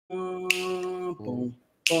Boom,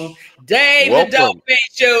 boom. Dave the Dope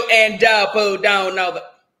Show and Dopo don't know the.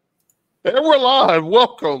 And we're live.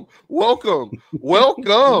 Welcome.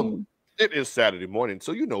 It is Saturday morning,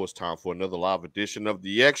 so you know it's time for another live edition of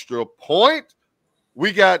The Extra Point.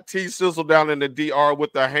 We got T Sizzle down in the DR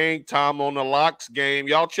with the hang time on the Locks game.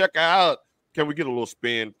 Y'all check out. Can we get a little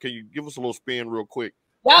spin? Can you give us a little spin real quick?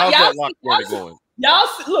 How's that Locks party going? Y'all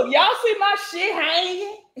see my shit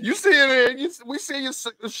hanging? You see it? We see your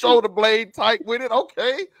shoulder blade tight with it.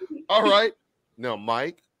 Okay. All right. Now,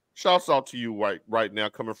 Mike, shouts out to you right now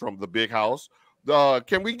coming from the big house.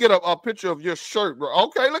 Can we get a picture of your shirt?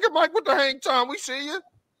 Okay, look at Mike with the hang time. We see you.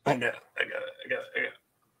 I got it.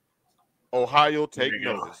 Ohio, take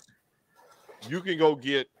notice. You can go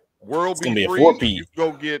get World Be Free. You can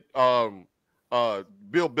go get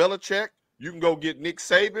Bill Belichick. You can go get Nick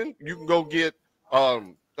Saban. You can go get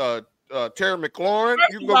Terry McLaurin.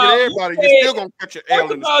 You can go get everybody. You're still gonna catch an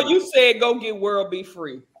L in the street. You said go get World Be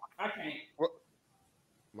Free. I can't.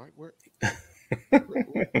 Mike, where's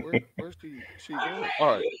she going?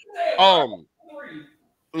 All right.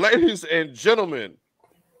 Ladies and gentlemen,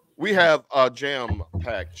 we have a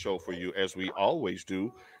jam-packed show for you as we always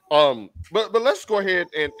do. But let's go ahead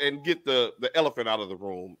and get the elephant out of the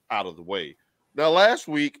room, out of the way. Now, last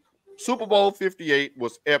week, Super Bowl 58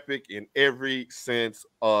 was epic in every sense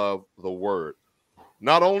of the word.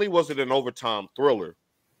 Not only was it an overtime thriller,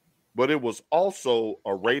 but it was also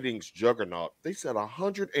a ratings juggernaut. They said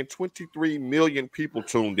 123 million people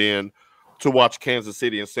tuned in to watch Kansas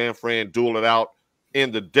City and San Fran duel it out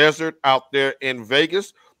in the desert out there in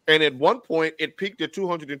Vegas. And at one point, it peaked at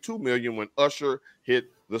 202 million when Usher hit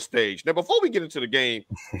the stage. Now, before we get into the game,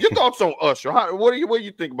 your thoughts on Usher? What do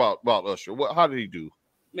you think about Usher? How did he do?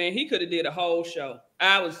 Man, he could have did a whole show.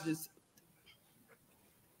 I was just,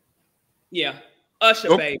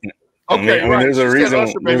 Usher, baby. Okay, I mean, there's a reason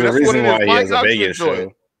why he has a Vegas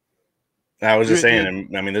show. I was just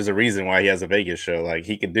saying, I mean, there's a reason why he has a Vegas show. Like,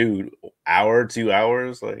 he could do hour, 2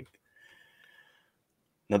 hours, like,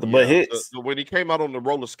 nothing but hits. When he came out on the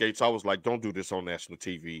roller skates, I was like, don't do this on national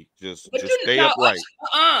TV. Just stay upright.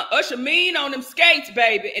 Usher mean on them skates,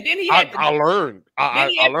 baby. And then he had I learned.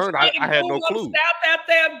 I learned. I had no clue. South out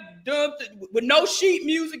there with no sheet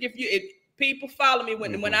music. If people follow me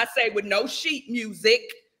when I say with no sheet music,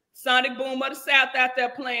 Sonic Boom of the South out there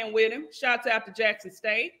playing with him. Shouts out to Jackson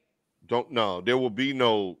State. There will be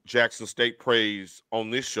no Jackson State praise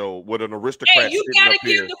on this show with an aristocrat. Hey, you gotta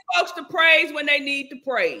give the folks the praise when they need the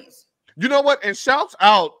praise. You know what? And shouts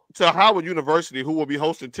out to Howard University, who will be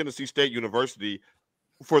hosting Tennessee State University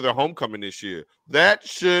for their homecoming this year. That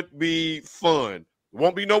should be fun.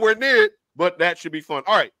 Won't be nowhere near it, but that should be fun.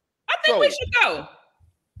 All right. I think we should go.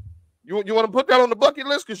 You want to put that on the bucket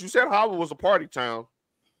list? Because you said Howard was a party town.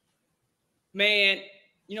 Man,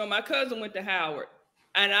 my cousin went to Howard.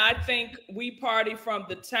 And I think we partied from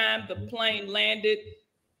the time the plane landed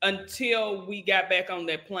until we got back on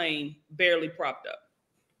that plane, barely propped up.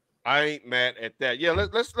 I ain't mad at that. Yeah,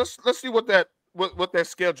 let's see what that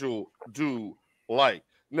schedule do like.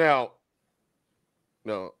 Now,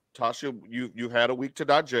 Tasha, you had a week to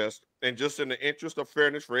digest, and just in the interest of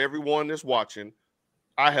fairness for everyone that's watching,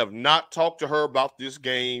 I have not talked to her about this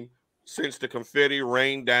game since the confetti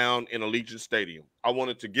rained down in Allegiant Stadium. I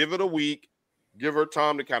wanted to give it a week. Give her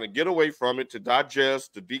time to kind of get away from it, to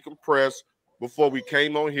digest, to decompress before we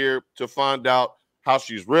came on here to find out how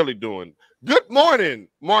she's really doing. Good morning,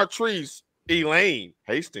 Martrice Elaine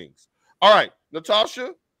Hastings. All right,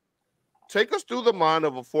 Natasha, take us through the mind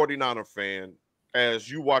of a 49er fan as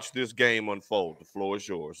you watch this game unfold. The floor is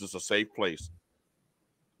yours. It's a safe place.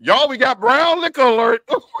 Y'all, we got brown liquor alert.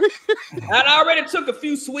 I already took a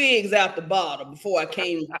few swigs out the bottle before I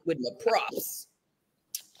came with my props.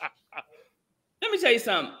 Let me tell you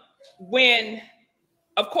something.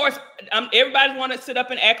 Of course, everybody want to sit up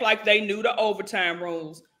and act like they knew the overtime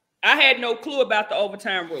rules. I had no clue about the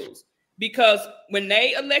overtime rules because when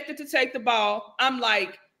they elected to take the ball, I'm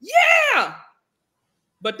like, yeah.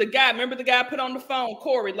 But remember the guy put on the phone,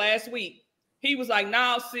 Corey, last week. He was like,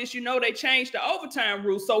 nah, sis, they changed the overtime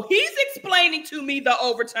rules. So he's explaining to me the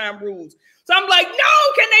overtime rules. So I'm like,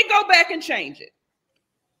 no, can they go back and change it?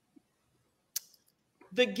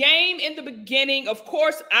 The game in the beginning, of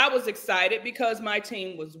course, I was excited because my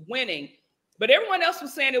team was winning, but everyone else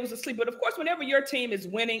was saying it was asleep. But of course, whenever your team is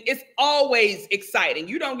winning, it's always exciting.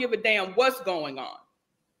 You don't give a damn what's going on.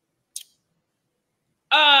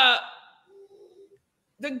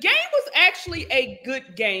 The game was actually a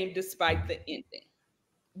good game despite the ending.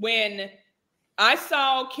 When I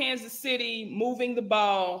saw Kansas City moving the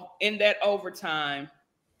ball in that overtime,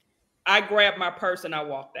 I grabbed my purse and I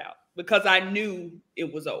walked out. because I knew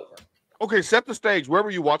it was over. Okay, set the stage. Where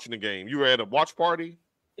were you watching the game? You were at a watch party?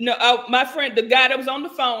 No, my friend, the guy that was on the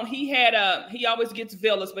phone, he always gets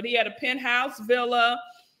villas, but he had a penthouse villa,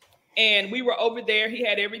 and we were over there. He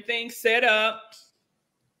had everything set up.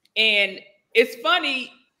 And it's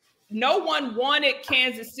funny, no one wanted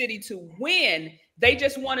Kansas City to win. They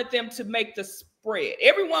just wanted them to make the spread.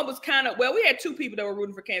 Everyone was kind of, well, we had two people that were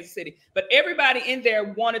rooting for Kansas City, but everybody in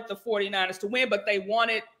there wanted the 49ers to win, but they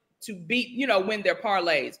wanted to beat, win their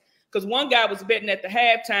parlays. Because one guy was betting at the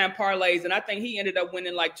halftime parlays, and I think he ended up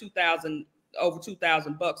winning like over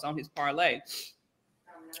 $2,000 on his parlay.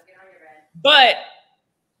 But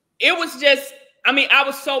it was just, I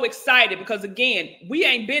was so excited because, again, we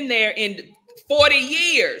ain't been there in 40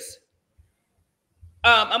 years.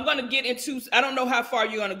 I'm going to get into, I don't know how far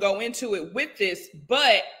you're going to go into it with this,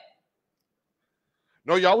 but.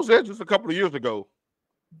 No, y'all was there just a couple of years ago.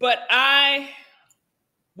 But I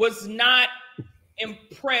was not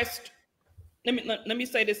impressed. Let me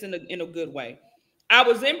say this in a good way. I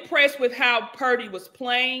was impressed with how Purdy was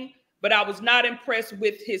playing, but I was not impressed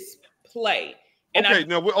with his play. And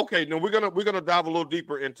we're gonna dive a little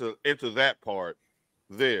deeper into that part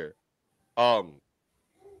there. Well,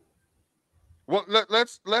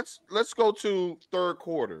 let's go to third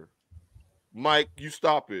quarter. Mike, you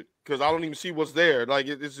stop it because I don't even see what's there. Like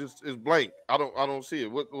it's blank. I don't see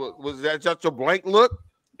it. What was that? Just a blank look?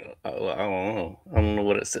 I don't know. I don't know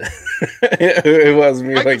what it said. It was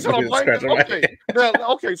me.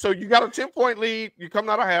 Okay. So you got a 10-point lead. You coming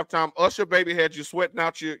out of halftime. Usher baby had you sweating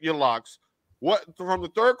out your locks. What from the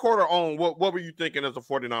third quarter on? What were you thinking as a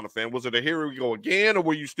 49er fan? Was it a here we go again, or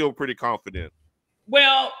were you still pretty confident?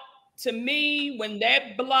 Well, to me, when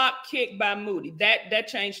that block kick by Moody, that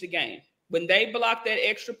changed the game. When they blocked that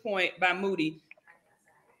extra point by Moody,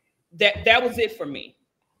 that was it for me.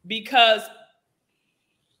 Because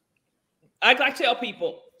I tell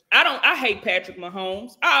people, I hate Patrick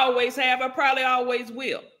Mahomes. I always have. I probably always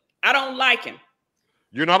will. I don't like him.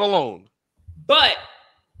 You're not alone. But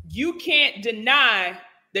you can't deny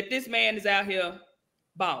that this man is out here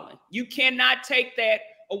balling. You cannot take that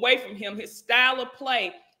away from him. His style of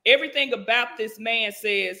play, everything about this man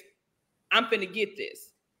says, I'm finna get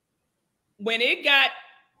this. When it got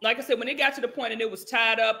to the point and it was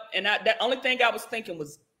tied up, and the only thing I was thinking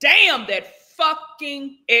was, damn, that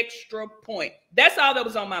fucking extra point. That's all that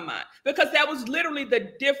was on my mind, because that was literally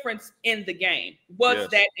the difference in the game was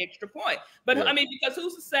that extra point. But because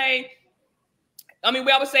who's to say,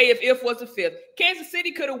 we always say if was the fifth, Kansas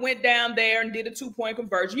City could have went down there and did a 2-point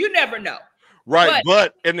conversion. You never know. Right,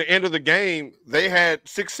 but in the end of the game, they had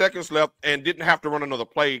 6 seconds left and didn't have to run another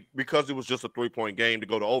play because it was just a 3-point game to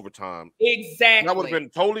go to overtime. Exactly. That would have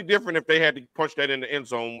been totally different if they had to punch that in the end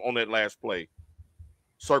zone on that last play.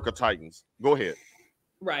 Circa Titans. Go ahead.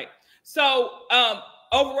 Right. So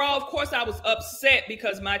overall, of course, I was upset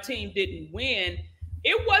because my team didn't win.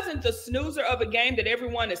 It wasn't the snoozer of a game that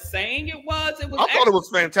everyone is saying it was. I thought it was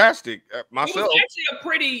fantastic myself. It was actually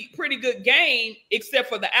a pretty good game, except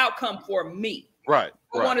for the outcome for me. Right.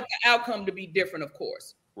 I wanted the outcome to be different, of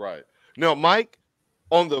course. Right. Now, Mike,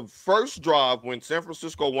 on the first drive when San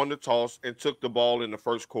Francisco won the toss and took the ball in the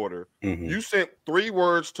first quarter, you sent 3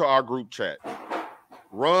 words to our group chat.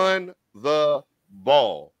 Run the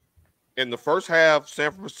ball. In the first half,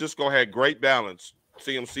 San Francisco had great balance.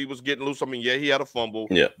 CMC was getting loose. He had a fumble.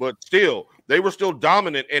 Yeah. But still, they were still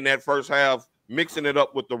dominant in that first half, mixing it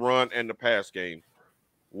up with the run and the pass game.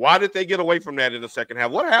 Why did they get away from that in the second half?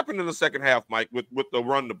 What happened in the second half, Mike, with the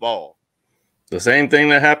run the ball? The same thing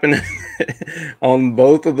that happened on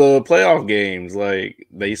both of the playoff games. Like,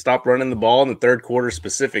 they stopped running the ball in the third quarter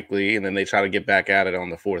specifically, and then they try to get back at it on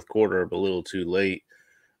the fourth quarter, but a little too late.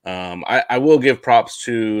 I will give props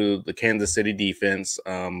to the Kansas City defense.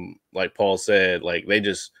 Like Paul said, like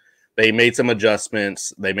they made some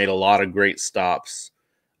adjustments. They made a lot of great stops,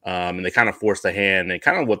 and they kind of forced the hand. And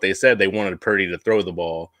kind of what they said, they wanted Purdy to throw the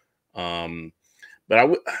ball.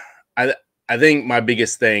 But I think my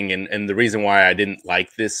biggest thing and the reason why I didn't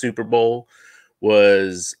like this Super Bowl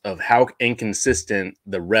was of how inconsistent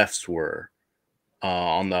the refs were.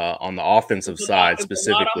 On the offensive side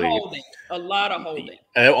specifically. A lot of holding.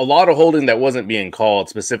 A lot of holding that wasn't being called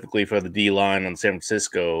specifically for the D-line on San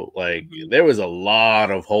Francisco. Like, there was a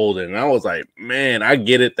lot of holding. And I was like, man, I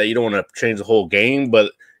get it that you don't want to change the whole game,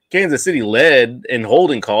 but Kansas City led in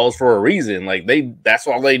holding calls for a reason. Like, that's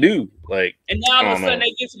all they do. Like, and now all of a sudden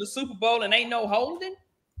they get to the Super Bowl and ain't no holding?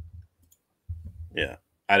 Yeah,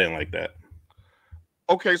 I didn't like that.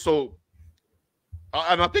 Okay, so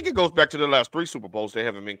and I think it goes back to the last 3 Super Bowls. They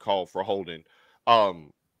haven't been called for holding.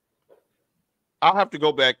 I'll have to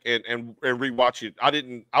go back and rewatch it.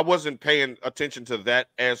 I wasn't paying attention to that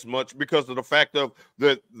as much because of the fact of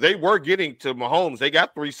that they were getting to Mahomes. They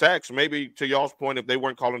got 3 sacks. Maybe to y'all's point, if they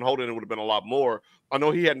weren't calling holding, it would have been a lot more. I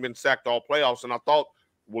know he hadn't been sacked all playoffs, and I thought,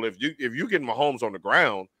 well, if you get Mahomes on the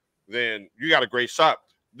ground, then you got a great shot.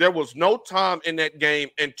 There was no time in that game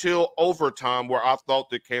until overtime where I thought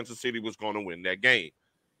that Kansas City was going to win that game.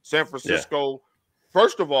 San Francisco,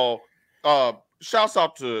 first of all, shouts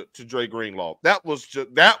out to Dre Greenlaw. That was one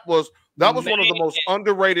of the most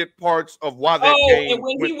underrated parts of why that game. And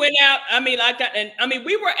when he went out,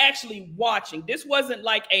 we were actually watching. This wasn't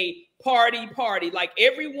like a party. Like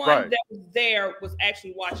everyone that was there was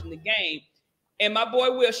actually watching the game. And my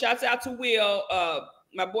boy Will, shouts out to Will,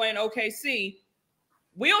 my boy in OKC.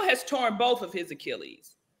 Will has torn both of his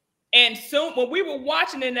Achilles. And soon when we were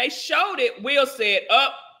watching and they showed it, Will said,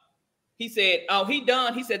 he said, oh, he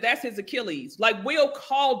done. He said, that's his Achilles. Like Will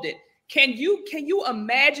called it. Can you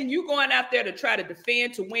imagine you going out there to try to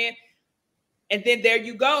defend, to win? And then there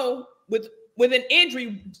you go with an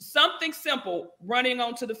injury, something simple, running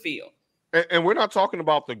onto the field. And we're not talking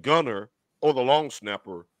about the gunner or the long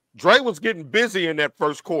snapper. Dre was getting busy in that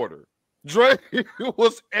first quarter. Dre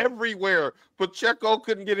was everywhere. Pacheco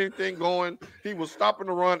couldn't get anything going. He was stopping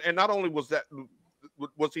the run. And not only was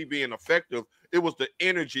he being effective, it was the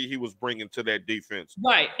energy he was bringing to that defense.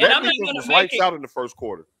 Right. And I'm not going to lights out in the first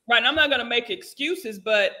quarter. Right. And I'm not going to make excuses,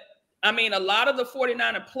 but I mean, a lot of the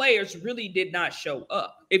 49er players really did not show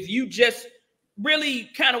up. If you just really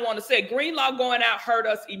kind of want to say Greenlaw going out hurt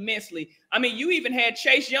us immensely. I mean, you even had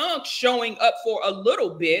Chase Young showing up for a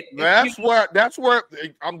little bit. That's where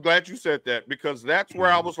I'm glad you said that, because that's where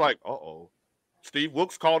I was like, uh-oh. Steve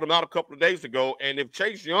Wilks called him out a couple of days ago. And if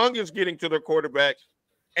Chase Young is getting to the quarterback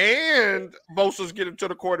and Bosa's getting to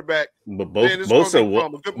the quarterback, but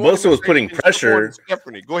Bosa was putting pressure.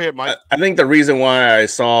 Stephanie, go ahead, Mike. I think the reason why I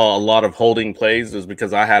saw a lot of holding plays was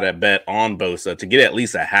because I had a bet on Bosa to get at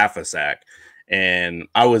least a half a sack. And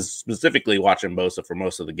I was specifically watching Bosa for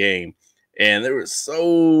most of the game. And there were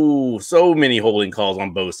so many holding calls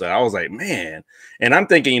on Bosa. I was like, man. And I'm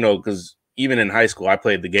thinking, because even in high school, I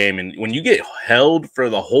played the game. And when you get held for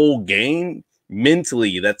the whole game,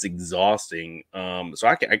 mentally, that's exhausting. So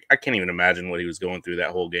I can't even imagine what he was going through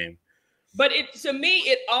that whole game. But to me,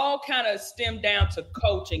 it all kind of stemmed down to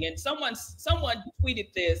coaching. And someone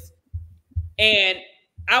tweeted this, and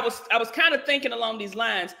I was kind of thinking along these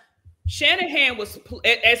lines. Shanahan was,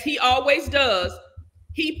 as he always does,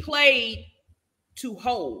 he played to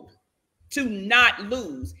hold, to not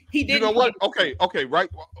lose. He didn't. You know what? Okay, right.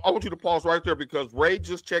 I want you to pause right there because Ray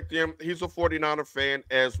just checked in. He's a 49er fan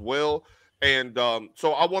as well. And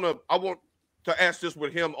so I want to ask this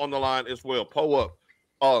with him on the line as well. Pull up.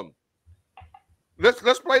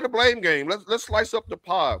 Let's play the blame game. Let's slice up the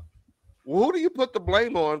pie. Who do you put the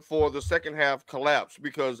blame on for the second half collapse?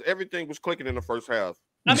 Because everything was clicking in the first half.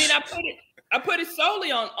 I mean, I put it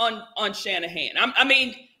solely on Shanahan. I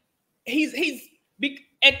mean,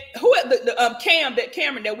 and who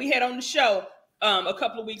Cameron that we had on the show a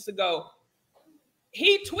couple of weeks ago.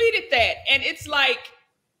 He tweeted that, and it's like,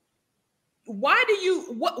 why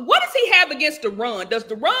do what does he have against the run? Does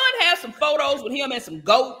the run have some photos with him and some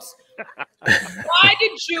goats? Why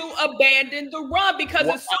did you abandon the run? Because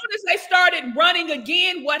as soon as they started running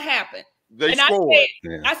again, what happened? They scored.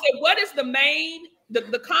 I said, what is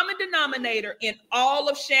the common denominator in all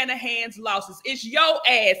of Shanahan's losses? It's your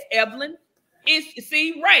ass, Evelyn.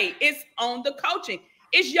 It's on the coaching.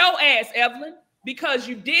 It's your ass, Evelyn, because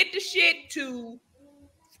you did the shit to,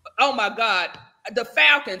 oh my God, the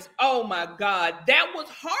Falcons. Oh my God, that was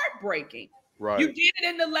heartbreaking. Right. You did it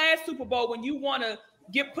in the last Super Bowl when you want to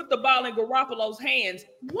put the ball in Garoppolo's hands.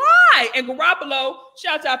 Why? And Garoppolo,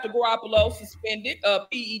 shouts out to Garoppolo, suspended,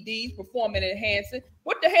 PEDs, performance enhancing.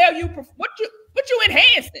 What the hell what you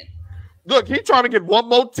enhancing? Look, he's trying to get one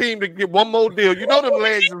more team to get one more deal. You know them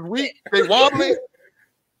legs is weak. They wobbly.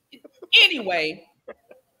 Anyway,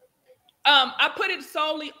 I put it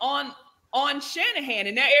solely on Shanahan,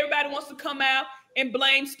 and now everybody wants to come out and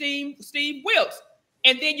blame Steve Wilks.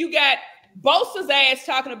 And then you got Bosa's ass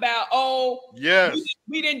talking about, yes,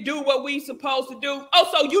 we didn't do what we supposed to do. Oh,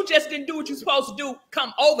 so you just didn't do what you're supposed to do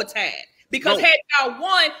come overtime. Because had y'all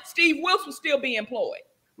won, Steve Wilks would still be employed.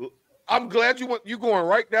 I'm glad you going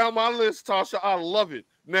right down my list, Tasha. I love it.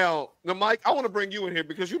 Now, Mike, I want to bring you in here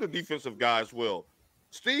because you're the defensive guy as well.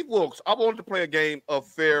 Steve Wilks, I wanted to play a game of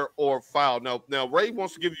fair or foul. Now Ray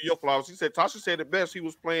wants to give you your flowers. He said Tasha said it best. He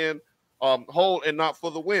was playing whole and not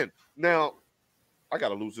for the win. Now, I got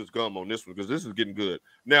to lose this gum on this one because this is getting good.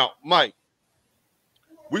 Now, Mike,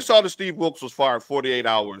 we saw that Steve Wilks was fired 48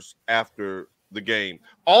 hours after the game,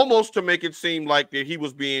 almost to make it seem like that he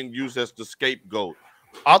was being used as the scapegoat.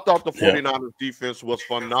 I thought the 49ers defense was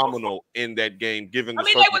phenomenal in that game, given the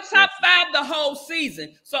they were top 5 the whole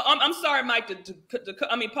season. So I'm sorry, Mike,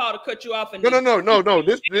 Paul, to cut you off. And no.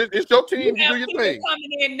 This it's your team. You do your thing.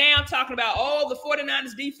 Coming in now talking about, the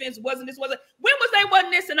 49ers defense wasn't. When was they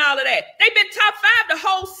wasn't this and all of that? They've been top 5 the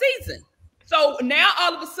whole season. So now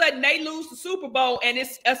all of a sudden they lose the Super Bowl and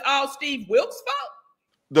it's all Steve Wilks' fault?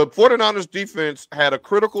 The 49ers defense had a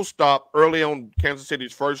critical stop early on Kansas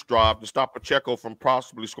City's first drive to stop Pacheco from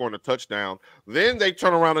possibly scoring a touchdown. Then they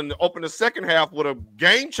turn around and open the second half with a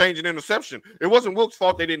game-changing interception. It wasn't Wilks'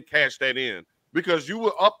 fault they didn't cash that in because you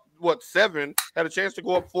were up, 7, had a chance to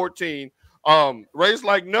go up 14. Ray's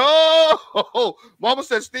like, no! Mama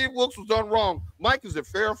said Steve Wilks was done wrong. Mike, is it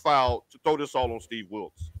fair or foul to throw this all on Steve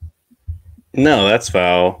Wilks? No, that's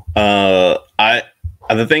foul.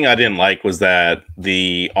 The thing I didn't like was that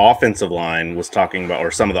the offensive line was talking about,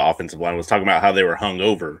 or some of the offensive line was talking about how they were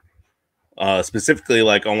hungover, specifically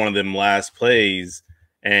like on one of them last plays,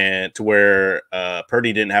 and to where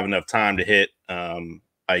Purdy didn't have enough time to hit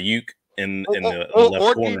Ayuk in the left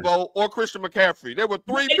corner. Debo or Christian McCaffrey. There were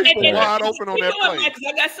 3 people wide open on that play. I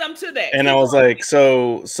got something to that. And I was like,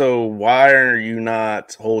 so why are you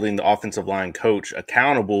not holding the offensive line coach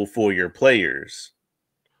accountable for your players?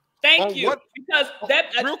 Thank you. Because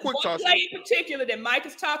that real quick, one play in particular that Mike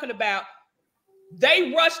is talking about,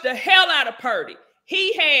 they rushed the hell out of Purdy.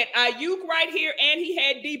 He had Ayuk right here, and he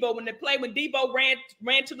had Debo when Debo ran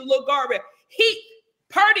to the little guardrail.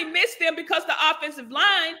 Purdy missed them because the offensive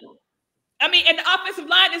line. And the offensive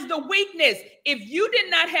line is the weakness. If you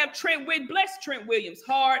did not have Trent Williams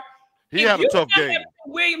hard. He had a tough game. Have Trent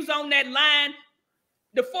Williams on that line,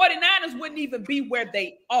 the 49ers wouldn't even be where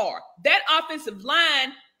they are. That offensive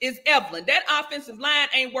line is Evelyn. That offensive line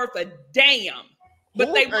ain't worth a damn. But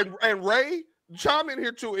and Ray, chime in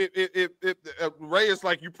here too. If Ray is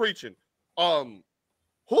like you preaching,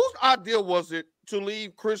 whose idea was it to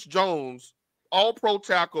leave Chris Jones, all-pro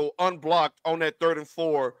tackle, unblocked on that 3rd and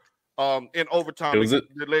 4 in overtime?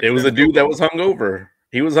 It was a dude that was hungover.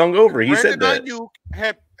 He was hungover. He said that. Ayuk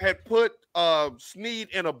had put Snead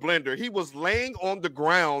in a blender. He was laying on the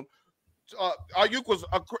ground. Ayuk was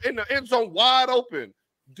in the end zone wide open.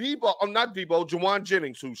 Jawan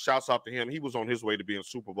Jennings, who shouts out to him, he was on his way to being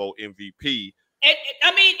Super Bowl MVP. And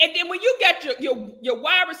then when you got your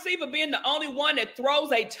wide receiver being the only one that throws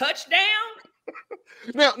a touchdown.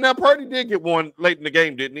 Now Purdy did get one late in the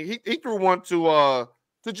game, didn't he? He threw one to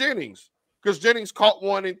Jennings because Jennings caught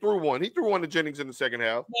one and threw one. He threw one to Jennings in the second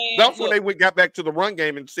half. That's when they got back to the run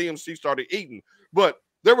game and CMC started eating. But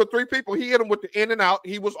there were 3 people. He hit him with the in and out.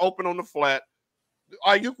 He was open on the flat.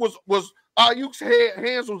 Ayuk's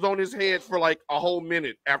hands was on his head for like a whole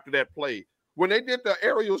minute after that play. When they did the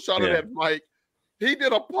aerial shot of that Mike, he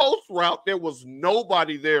did a post route. There was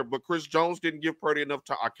nobody there, but Chris Jones didn't give Purdy enough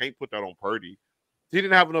time. I can't put that on Purdy. He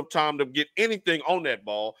didn't have enough time to get anything on that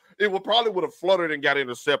ball. It would have fluttered and got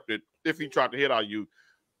intercepted if he tried to hit Ayuk.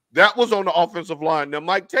 That was on the offensive line. Now,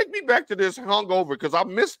 Mike, take me back to this hungover because I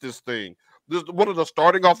missed this thing. One of the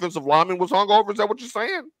starting offensive linemen was hungover. Is that what you're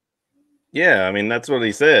saying? Yeah, that's what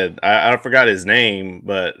he said. I forgot his name,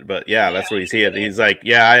 but yeah, that's what he said. He's like,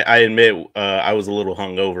 yeah, I admit I was a little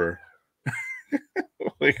hungover.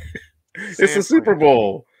 It's a Super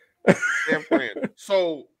Bowl.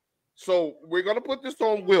 So we're gonna put this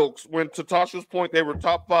on Wilks. When to Tasha's point, they were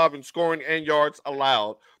top 5 in scoring and yards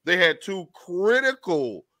allowed. They had 2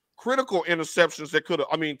 critical interceptions that could have,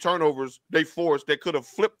 turnovers they forced that could have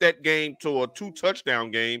flipped that game to a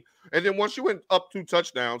 2-touchdown game. And then once you went up 2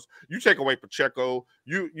 touchdowns, you take away Pacheco.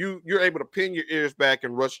 You're able to pin your ears back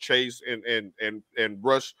and rush Chase and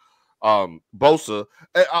rush Bosa.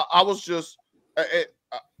 I was just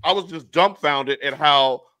dumbfounded at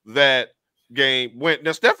how that game went.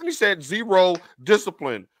 Now Stephanie said 0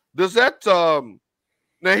 discipline. Does that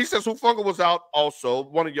now he says Hufanga was out also,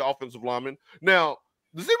 one of your offensive linemen. Now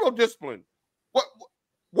the 0 discipline.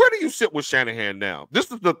 Where do you sit with Shanahan now?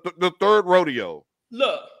 This is the 3rd rodeo.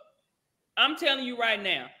 Look, I'm telling you right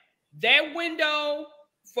now, that window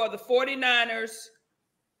for the 49ers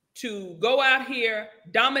to go out here,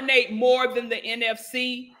 dominate more than the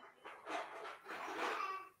NFC.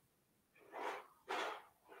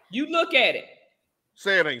 You look at it.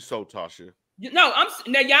 Say it ain't so, Tasha. Now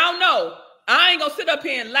y'all know I ain't gonna sit up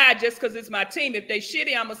here and lie just because it's my team. If they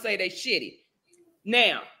shitty, I'm gonna say they shitty.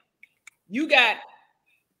 Now, you got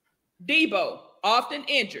Debo, often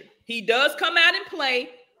injured. He does come out and play,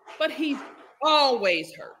 but he's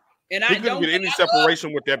always hurt. And he couldn't get any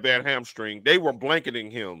separation with that bad hamstring. They were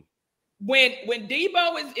blanketing him. When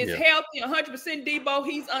Debo is healthy, 100% Debo,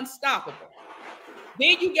 he's unstoppable.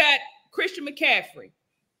 Then you got Christian McCaffrey.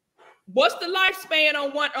 What's the lifespan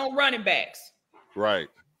on running backs? Right.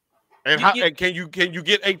 And can you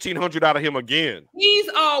get 1,800 out of him again? He's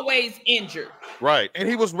always injured. Right. And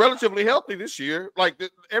he was relatively healthy this year. Like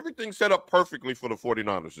everything set up perfectly for the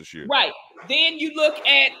 49ers this year. Right. Then you look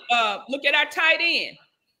at our tight end.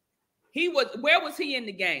 Where was he in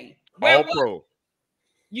the game? All pro.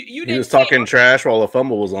 You he was talking trash while a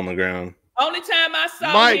fumble was on the ground. Only time I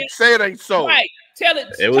saw Mike him, say it ain't so. Right. Tell it.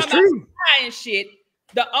 It was true. And shit.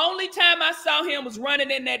 The only time I saw him was running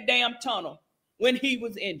in that damn tunnel when he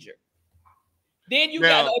was injured. Then you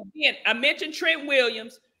got, again, I mentioned Trent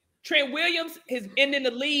Williams. Trent Williams has been in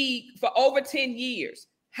the league for over 10 years.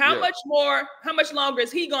 How much longer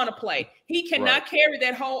is he going to play? He cannot carry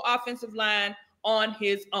that whole offensive line on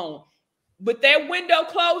his own. With that window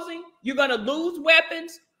closing, you're going to lose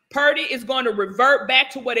weapons. Purdy is going to revert back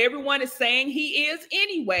to what everyone is saying he is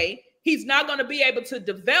anyway. He's not going to be able to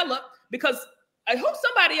develop because I hope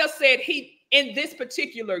somebody else said in this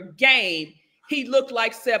particular game, he looked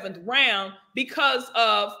like 7th round because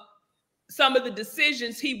of some of the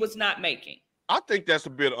decisions he was not making. I think that's a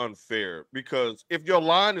bit unfair because if your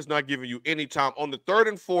line is not giving you any time on the 3rd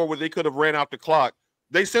and 4 where they could have ran out the clock,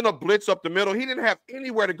 they sent a blitz up the middle. He didn't have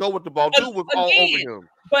anywhere to go with the ball. Dude was all over him.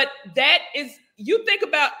 But that is, you think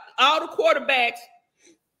about all the quarterbacks,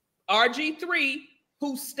 RG3,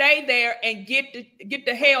 who stay there and get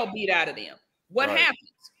the hell beat out of them. What happens?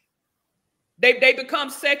 They become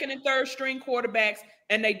 2nd and 3rd string quarterbacks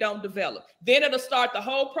and they don't develop. Then it'll start the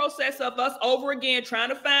whole process of us over again, trying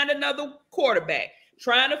to find another quarterback,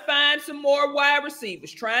 trying to find some more wide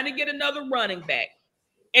receivers, trying to get another running back.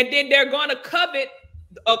 And then they're going to covet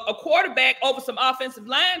a quarterback over some offensive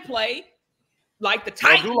line play like the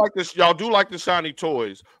Titans. Y'all do like the shiny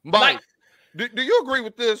toys. Mike, do you agree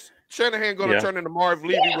with this? Shanahan going to turn into Marv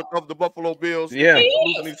Levy of the Buffalo Bills. Yeah,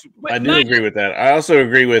 I do agree with that. I also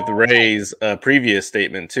agree with Ray's previous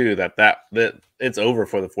statement too, that it's over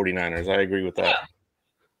for the 49ers. I agree with that.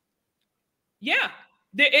 Yeah.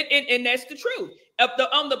 And that's the truth.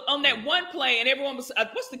 On that one play, and everyone was,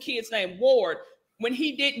 what's the kid's name? Ward. When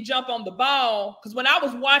he didn't jump on the ball, because when I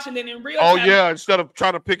was watching it in real time. Oh, yeah, instead of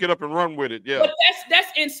trying to pick it up and run with it, yeah. But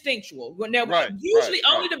that's instinctual. Only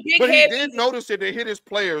the big But head. he did notice it hit his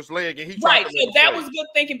player's leg, and he so that was good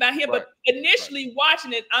thinking by him. But initially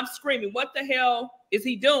watching it, I'm screaming, what the hell is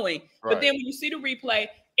he doing? But then when you see the replay,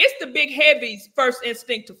 it's the big heavy's first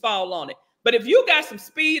instinct to fall on it. But if you got some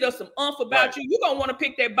speed or some oomph about you, you're going to want to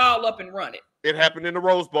pick that ball up and run it. It happened in the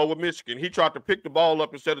Rose Bowl with Michigan. He tried to pick the ball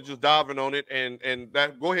up instead of just diving on it, and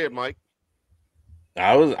that. Go ahead, Mike.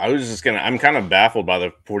 I'm kind of baffled by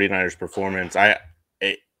the 49ers performance.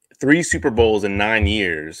 3 Super Bowls in 9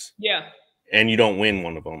 years. Yeah. And you don't win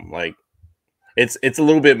one of them. Like it's a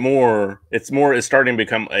little bit more. It's starting to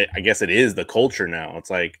become. I guess it is the culture now.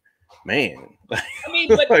 It's like, man. I mean,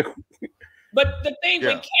 but the thing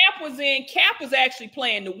when Cap was actually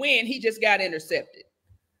playing to win. He just got intercepted.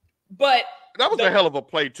 But that was a hell of a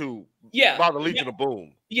play too. Yeah, by the Legion of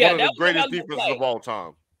Boom. Yeah, one of the greatest defenses of all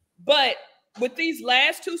time. But with these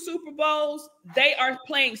last 2 Super Bowls, they are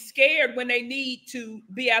playing scared when they need to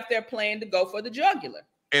be out there playing to go for the jugular.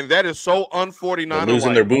 And that is so un-49.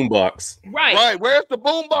 Losing their boombox. Right. Where's the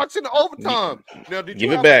boombox in the overtime? Now, did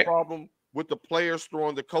you have a problem with the players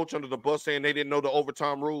throwing the coach under the bus saying they didn't know the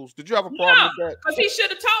overtime rules? Did you have a problem with that? Because he should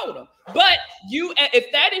have told them. But if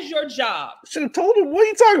that is your job. Should have told him. What are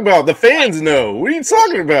you talking about? The fans know. What are you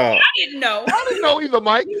talking about? I didn't know. I didn't know either,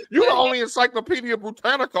 Mike. You're the only Encyclopedia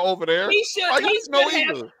Britannica over there. He should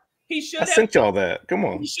have sent y'all that. Come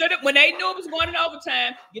on. He should have, when they knew it was going in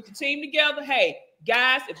overtime, get the team together. Hey,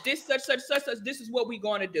 guys, if this such, this is what we're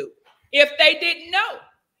going to do. If they didn't know.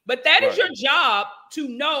 But that is your job to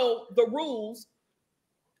know the rules.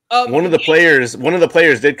 One of the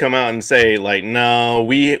players did come out and say, like, no,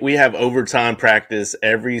 we have overtime practice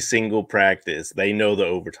every single practice. They know the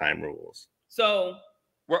overtime rules. So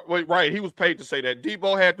right, he was paid to say that.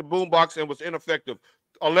 Debo had the boombox and was ineffective.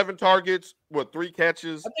 11 targets, 3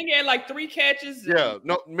 catches? I think he had like 3 catches. Yeah,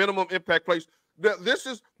 no minimum impact plays. This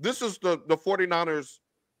is the 49ers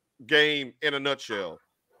game in a nutshell.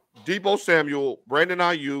 Debo Samuel, Brandon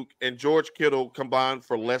Ayuk, and George Kittle combined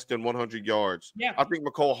for less than 100 yards. Yeah. I think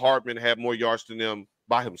Mecole Hardman had more yards than them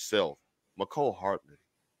by himself. Mecole Hardman,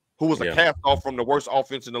 who was a cast-off from the worst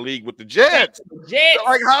offense in the league with the Jets.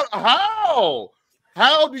 Like,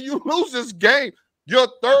 how do you lose this game? Your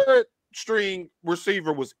 3rd-string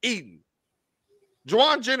receiver was eaten.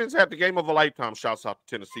 Juwan Jennings had the game of a lifetime. Shouts out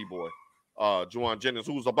to Tennessee boy. Juwan Jennings,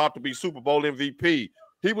 who was about to be Super Bowl MVP.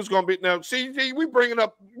 he was going to be now. See, we bringing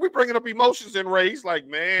up emotions in Ray's like,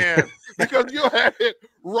 man, because you had it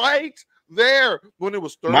right there when it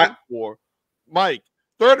was 3rd and 4. Mike,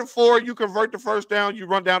 3rd and 4, you convert the first down, you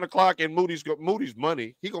run down the clock, and Moody's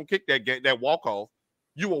money. He gonna kick that walk off.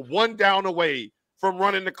 You were 1 down away from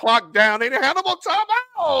running the clock down. They didn't have no more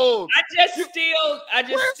timeouts. I just still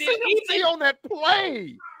even on that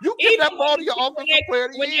play. You give that ball to your offensive player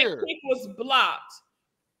of the year. When the kick was blocked,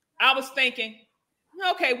 I was thinking,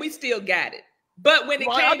 okay, we still got it. But when it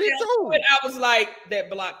came down to it, I was like,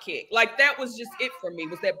 that block kick. Like, that was just it for me,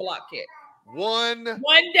 was that block kick. One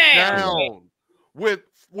down. With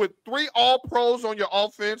 3 All-Pros on your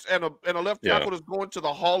offense and a left tackle that's going to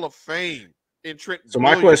the Hall of Fame in Trent. So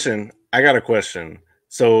my question, I got a question.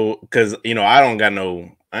 So, because I ain't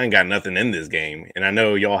got nothing in this game, and I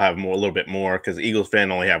know y'all have a little bit more because Eagles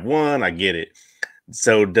fan only have 1. I get it.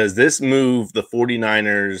 So does this move the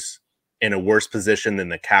 49ers in a worse position than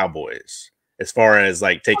the Cowboys as far as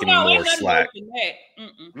like taking more slack?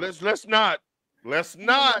 Let's not.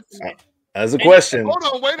 As a question. Hold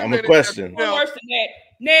on, wait a minute. A question. No worse than that.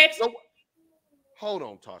 Next. So, hold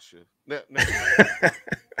on, Tasha.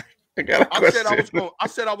 I got a question. I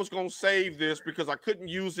said I was gonna save this because I couldn't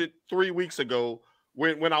use it 3 weeks ago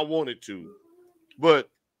when I wanted to. But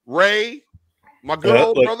Ray, my good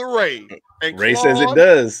old brother Ray, and Ray Claude, says it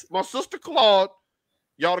does. My sister Claude,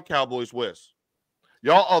 y'all the Cowboys West.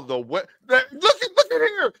 Y'all are the West. Look at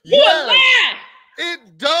here. Yes,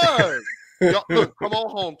 it does. Y'all, look, come on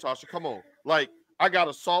home, Tasha. Come on. Like, I got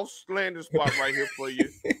a soft landing spot right here for you.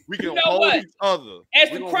 We can hold each other. As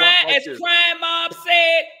Crime Mob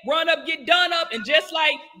said, run up, get done up. And just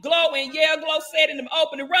like Glow and Glow said in the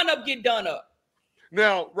opening, run up, get done up.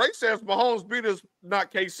 Now, Ray says Mahomes beat us,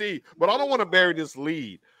 not KC, but I don't want to bury this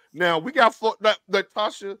lead. Now, we got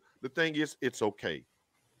Tasha, the thing is, it's okay.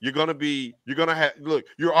 You're gonna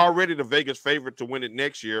you're already the Vegas favorite to win it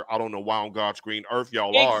next year. I don't know why on God's green earth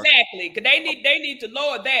y'all are. Exactly, because they need to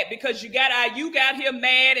lower that because you got here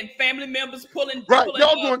mad and family members pulling.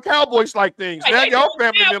 Y'all doing Cowboys like things. Right, now y'all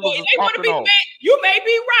family members is popping off. You may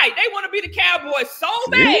be right. They want to be the Cowboys so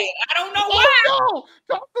bad. I don't know why. No,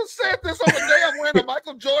 Doctor said this on the day I'm wearing a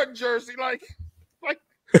Michael Jordan jersey. Like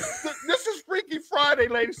this is Freaky Friday,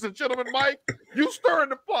 ladies and gentlemen. Mike, you stirring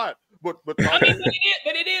the pot. But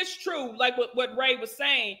it is true. Like what Ray was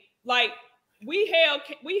saying. Like we held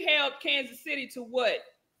Kansas City to what?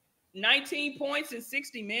 19 points in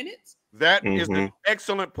 60 minutes. That is an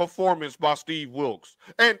excellent performance by Steve Wilks.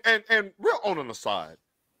 And real on the side,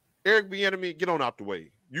 Eric Bieniemy, get on out the way.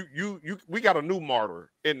 We got a new martyr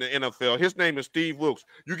in the NFL. His name is Steve Wilks.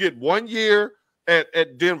 You get 1 year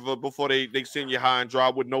at Denver before they send you high and dry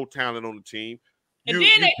with no talent on the team. And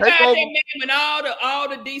then they tried that man with all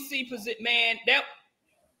the DC position. Man,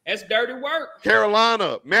 that's dirty work.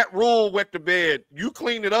 Carolina, Matt Rule wet the bed. You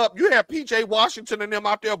cleaned it up. You had PJ Washington and them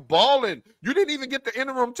out there balling. You didn't even get the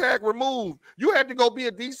interim tag removed. You had to go be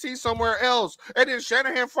a DC somewhere else. And then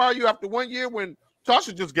Shanahan fired you after 1 year when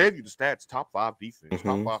Tasha just gave you the stats. Top 5 defense,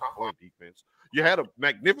 top 5 point defense. You had a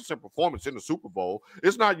magnificent performance in the Super Bowl.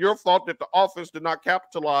 It's not your fault that the offense did not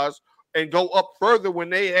capitalize and go up further when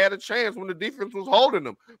they had a chance when the defense was holding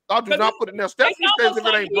them. I do not put it in there. Stephanie says if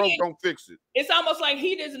it ain't broke, don't fix it. It's almost like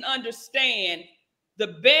he doesn't understand the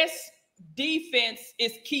best defense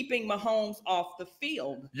is keeping Mahomes off the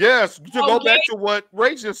field. Yes, to go back to what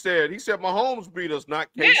Ray just said. He said Mahomes beat us, not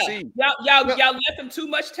KC. Y'all left him too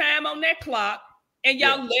much time on that clock, and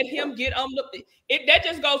y'all let him get on the. That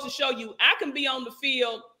just goes to show you I can be on the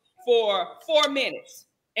field for 4 minutes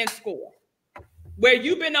and score. Where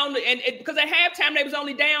you've been on because at halftime they was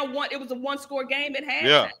only down 1. It was a 1-score game at halftime.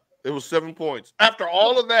 Yeah, it was 7 points. After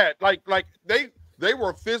all of that, like they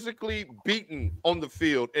were physically beaten on the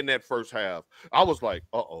field in that first half. I was like,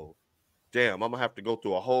 damn, I'm gonna have to go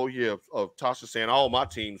through a whole year of Tasha saying all my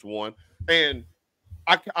teams won, and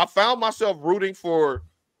I found myself rooting for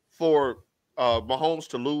Mahomes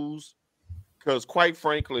to lose because, quite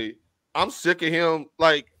frankly, I'm sick of him.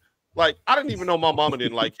 Like, I didn't even know my mama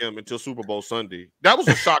didn't like him until Super Bowl Sunday. That was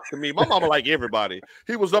a shock to me. My mama liked everybody.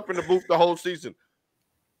 He was up in the booth the whole season.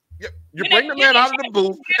 You bring the man out of the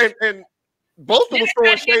booth, and both of us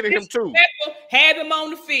throwing shade at him too. Have him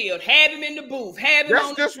on the field. Have him in the booth.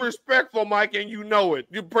 That's disrespectful, Mike, and you know it.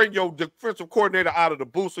 You bring your defensive coordinator out of the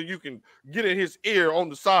booth so you can get in his ear on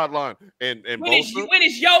the sideline. And when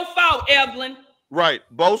it's your fault, Evelyn. Right.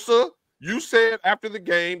 Bosa, you said after the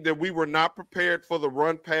game that we were not prepared for the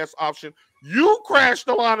run-pass option. You crashed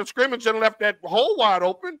the line of scrimmage and left that hole wide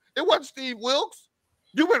open. It wasn't Steve Wilks.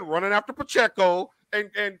 You went running after Pacheco,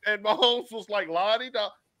 and Mahomes was like, la-di-da.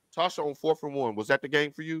 Tasha on 4th and 1. Was that the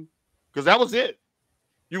game for you? Because that was it.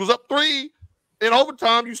 You was up 3 in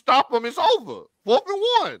overtime. You stop them. It's over. 4th and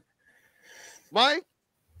 1. Mike,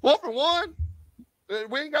 4th and 1.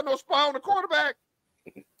 We ain't got no spy on the quarterback.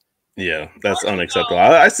 Yeah, that's unacceptable.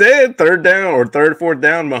 I said 3rd down or 3rd, 4th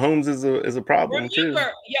down. Mahomes is a problem too.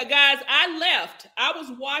 Yeah, guys, I left. I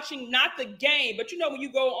was watching not the game, but you know when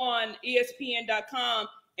you go on ESPN.com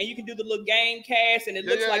and you can do the little game cast and it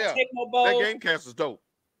looks like Tecmo Bowl. That game cast is dope.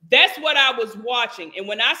 That's what I was watching. And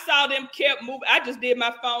when I saw them kept moving, I just did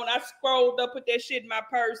my phone. I scrolled up, put that shit in my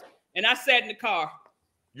purse, and I sat in the car.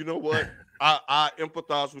 You know what? I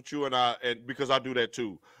empathize with you, and because I do that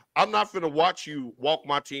too. I'm not going to watch you walk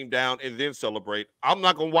my team down and then celebrate. I'm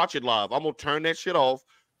not going to watch it live. I'm going to turn that shit off,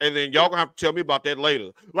 and then y'all going to have to tell me about that later.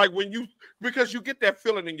 Like because you get that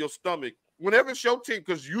feeling in your stomach whenever it's your team,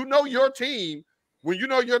 because you know your team, when you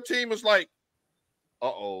know your team is like,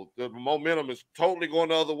 the momentum is totally going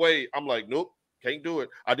the other way. I'm like, nope, can't do it.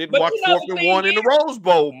 I didn't watch 4th and 1 in the Rose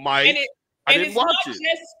Bowl, Mike. I didn't watch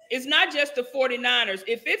it. It's not just the 49ers.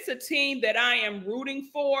 If it's a team that I am rooting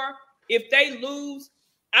for, if they lose,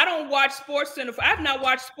 I don't watch SportsCenter. I've not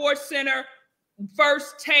watched SportsCenter,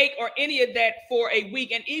 First Take, or any of that for a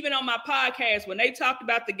week. And even on my podcast, when they talked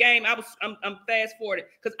about the game, I'm fast forwarding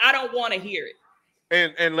because I don't want to hear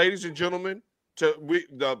it. And ladies and gentlemen,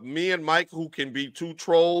 me and Mike, who can be 2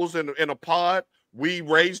 trolls in a pod, we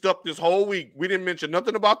raised up this whole week. We didn't mention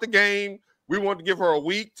nothing about the game. We wanted to give her a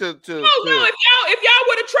week to. No, if y'all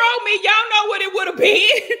would have trolled me, y'all know what it would have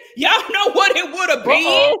been. Y'all know what it would have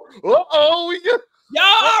been.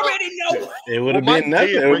 Y'all already know. It would have been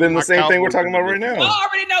nothing. It would have been the same thing we're talking about right now. Y'all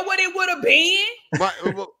already know what it would have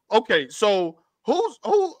been. Okay, so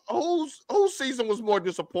whose season was more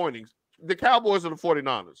disappointing? The Cowboys or the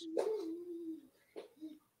 49ers?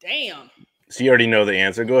 Damn. So you already know the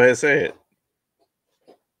answer. Go ahead and say it.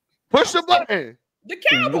 Push the button. The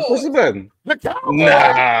Cowboys. Push the button. The Cowboys.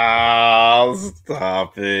 Nah,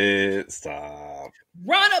 stop it. Stop.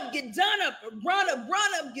 Run up, get done up. Run up,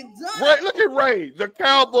 get done up. Look at Ray. The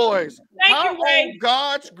Cowboys. Thank you, Ray. On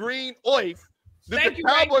God's green earth did the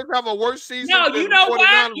Cowboys have a worse season? No, you know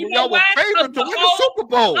why? You know why? Favored to win the Super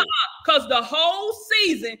Bowl. Because the whole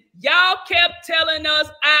season, y'all kept telling us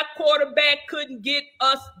our quarterback couldn't get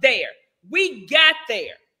us there. We got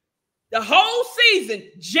there. The whole season,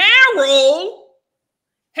 Gerald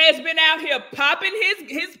has been out here popping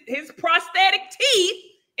his prosthetic teeth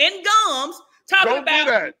and gums, talking about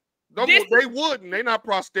that. They wouldn't. They're not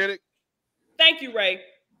prosthetic. Thank you, Ray.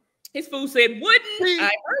 His food said wouldn't. I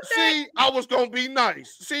heard that. I was gonna be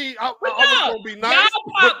nice. I was gonna be nice.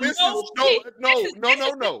 But this is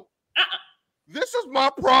no. This is my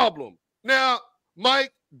problem. Now,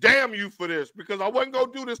 Mike, damn you for this, because I wasn't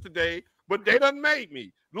gonna do this today, but they done made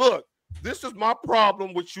me. Look, this is my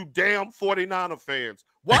problem with you damn 49er fans.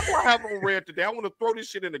 Why do I have on red today? I want to throw this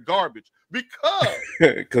shit in the garbage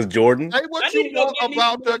because Jordan. Say what you want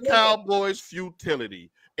about the Cowboys' futility,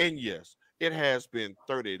 and yes, it has been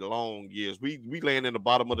 30 long years. We land in the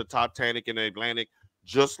bottom of the Titanic in the Atlantic,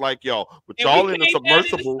 just like y'all. But y'all in the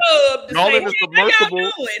submersible.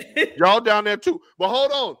 Y'all down there too. But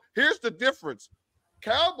hold on. Here's the difference.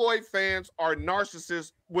 Cowboy fans are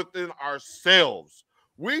narcissists within ourselves.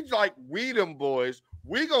 We them boys.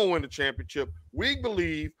 We gonna win the championship. We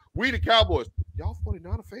believe we the Cowboys. Y'all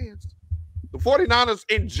 49er fans. The 49ers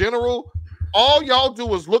in general, all y'all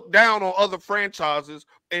do is look down on other franchises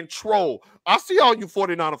and troll. I see all you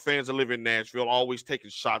 49er fans that live in Nashville always taking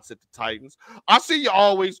shots at the Titans. I see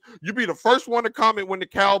you be the first one to comment when the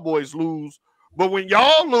Cowboys lose. But when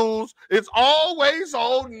y'all lose, it's always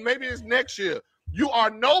old, and maybe it's next year. You are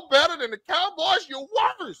no better than the Cowboys. You're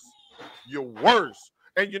worse. You're worse.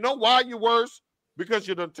 And you know why you're worse? Because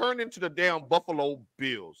you done turned into the damn Buffalo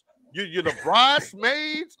Bills. You're the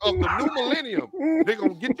bridesmaids of the new millennium. They're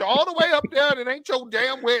going to get you all the way up there, and it ain't your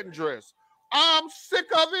damn wedding dress. I'm sick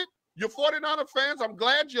of it. You 49er fans, I'm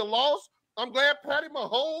glad you lost. I'm glad Patty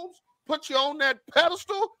Mahomes put you on that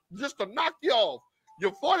pedestal just to knock you off.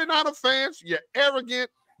 You 49er fans, you're arrogant,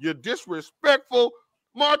 you're disrespectful.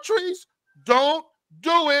 Martrice, don't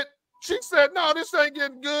do it. She said, no, this ain't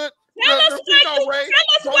getting good. Tell us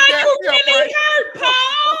why you really hurt,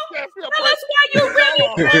 Paul. Tell us why you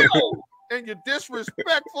really hurt. And you're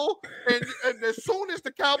disrespectful. And as soon as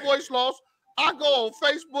the Cowboys lost, I go on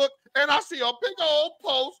Facebook and I see a big old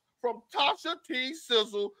post from Tasha T.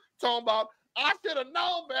 Sizzle talking about, I should have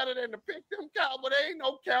known better than to pick them Cowboys. They ain't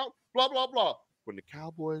no count, blah, blah, blah. When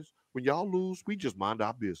y'all lose, we just mind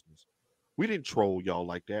our business. We didn't troll y'all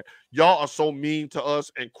like that. Y'all are so mean to us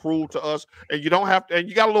and cruel to us, and you don't have to. And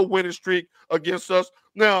you got a little winning streak against us.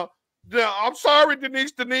 Now I'm sorry,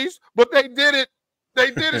 Denise, but they did it.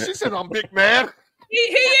 They did it. She said, "I'm big mad." He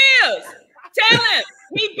is. Tell him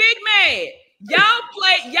he big mad. Y'all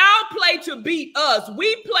play to beat us.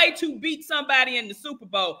 We play to beat somebody in the Super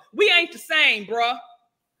Bowl. We ain't the same, bro.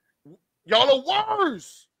 Y'all are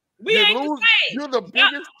worse. We ain't the same. You're the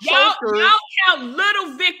biggest y'all chokers. count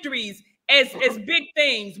little victories as big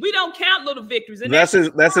things. We don't count little victories. And that's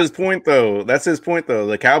his point, though. That's his point, though.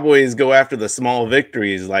 The Cowboys go after the small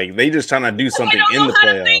victories. Like, they just trying to do something in the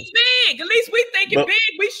playoffs. Big. At least we thinking big.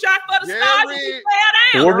 We shot for the stars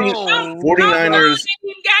and we play down. 49ers.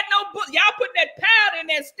 Got no, y'all putting that powder in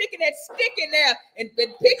there, sticking that stick in there, and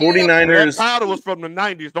picking 49ers. That powder was from the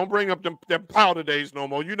 90s. Don't bring up them powder days no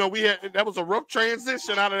more. You know, that was a rough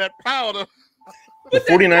transition out of that powder. The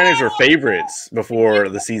 49ers were favorites before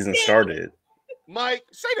the season started. Mike,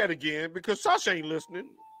 say that again because Sasha ain't listening.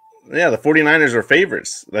 Yeah, the 49ers were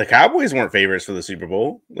favorites. The Cowboys weren't favorites for the Super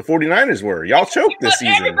Bowl. The 49ers were. Y'all choked this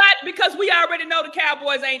season. Because we already know the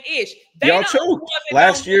Cowboys ain't ish. Y'all choked.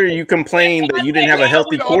 Last year, you complained that you didn't have a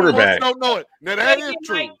healthy quarterback. Don't know it. Now, that is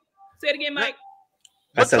true. Say it again, Mike.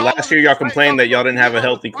 I said last year, y'all complained that y'all didn't have a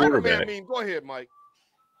healthy quarterback. Go ahead, Mike.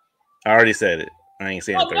 I already said it. I ain't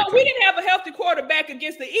saying it. No, we didn't have a healthy quarterback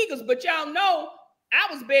against the Eagles, but y'all know I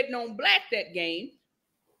was betting on black that game.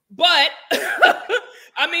 But he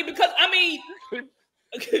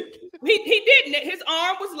didn't. His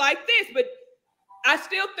arm was like this, but I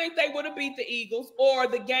still think they would have beat the Eagles, or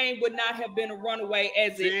the game would not have been a runaway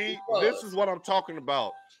as it was. This is what I'm talking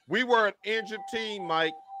about. We were an injured team,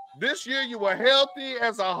 Mike. This year you were healthy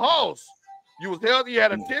as a horse. You was healthy. You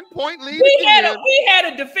had a 10-point lead. We had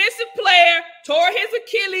a defensive player tore his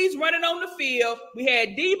Achilles running on the field. We had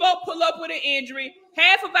Debo pull up with an injury.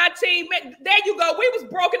 Half of our team, there you go. We was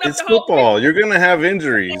broken up. It's football. You're gonna have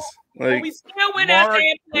injuries. Like, we still went out there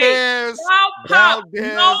and played.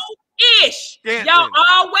 No-ish. Y'all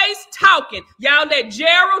always talking. Y'all let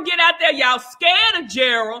Gerald get out there. Y'all scared of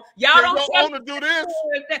Gerald. Y'all don't tell him to do this.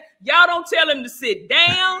 Y'all don't tell him to sit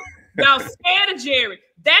down. Y'all scared of Jerry.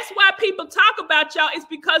 That's why people talk about y'all. It's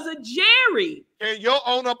because of Jerry. And your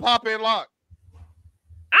owner pop and lock.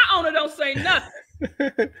 Our owner don't say nothing.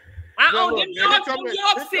 I own them York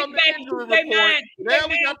sit back and do their mind. Now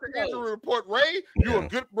we got the injury report. Ray, you a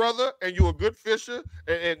good brother and you a good fisher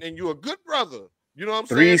and you a good brother. You know what I'm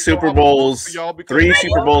saying? 3 Super Bowls. 3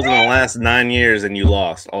 Super Bowls in the last 9 years, and you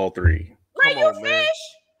lost all 3. Ray, you fish?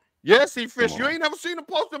 Yes, he fished. You ain't never seen him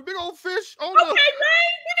post them big old fish on the. Okay, Ray.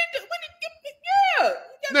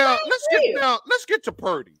 Now let's get to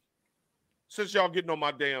Purdy. Since y'all getting on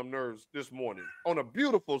my damn nerves this morning on a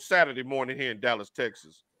beautiful Saturday morning here in Dallas,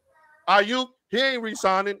 Texas. Ayuk, he ain't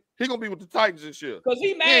re-signing. He gonna be with the Titans this year. Because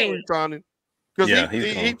he ain't re-signing. Because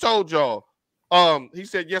he told y'all. He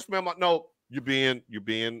said, "Yes, ma'am." No, you're being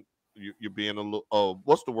a little.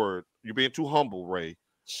 What's the word? You're being too humble, Ray.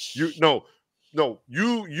 You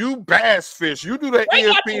bass fish. You do that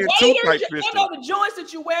ESPN2 type fish. You know the joints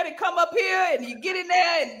that you wear that come up here and you get in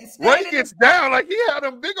there and you Ray gets down like he had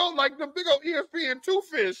them big old ESPN2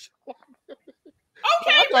 fish.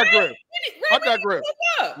 Okay, I digress.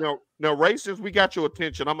 Now, Ray, since we got your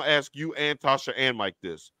attention, I'm gonna ask you and Tasha and Mike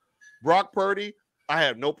this. Brock Purdy, I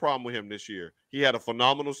have no problem with him this year. He had a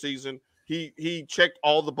phenomenal season. He checked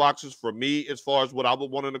all the boxes for me as far as what I would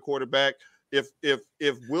want in a quarterback. If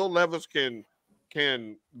Will Levis can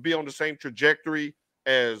be on the same trajectory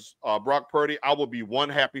as Brock Purdy, I will be one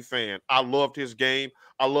happy fan. I loved his game.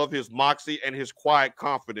 I love his moxie and his quiet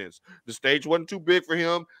confidence. The stage wasn't too big for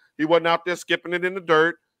him. He wasn't out there skipping it in the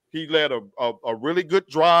dirt. He led a really good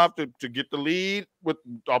drive to get the lead with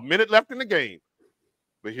a minute left in the game.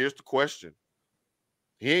 But here's the question.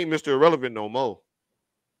 He ain't Mr. Irrelevant no more.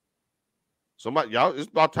 Somebody, y'all, it's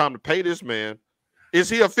about time to pay this man. Is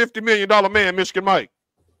he a $50 million man, Michigan Mike?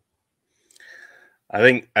 I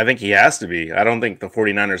think he has to be. I don't think the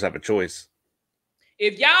 49ers have a choice.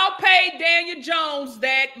 If y'all pay Daniel Jones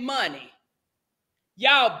that money,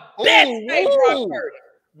 y'all best pay Brock Purdy.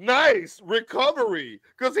 Nice recovery,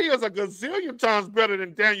 because he is a gazillion times better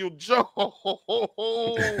than Daniel Jones.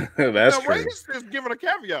 That's true. Ray is giving a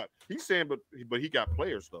caveat. He's saying, but he got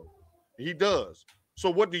players though. He does. So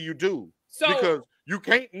what do you do? Because you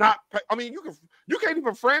can't not pay. I mean, you can't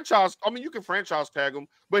even franchise. I mean, you can franchise tag him,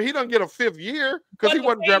 but he doesn't get a 5th year because he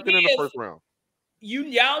wasn't drafted in the first round.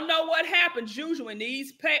 Y'all know what happens usually when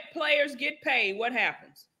these players get paid. What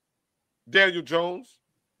happens? Daniel Jones.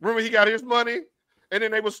 Remember, he got his money. And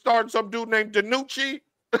then they were starting some dude named DiNucci.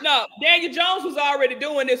 No, Daniel Jones was already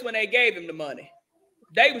doing this when they gave him the money.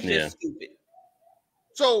 They was just stupid.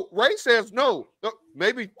 So Ray says no.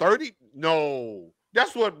 Maybe 30? No.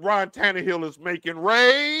 That's what Ryan Tannehill is making.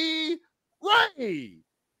 Ray. $30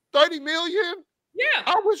 million? Yeah.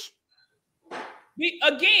 I wish.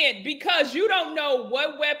 Again, because you don't know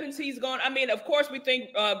what weapons he's going. I mean, of course, we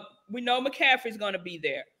know McCaffrey's going to be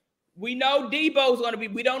there. We know Debo's going to be.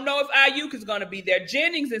 We don't know if Ayuk is going to be there.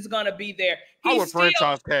 Jennings is going to be there. I would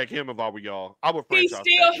franchise tag him if I were y'all. I would franchise tag him.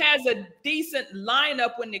 He still has a decent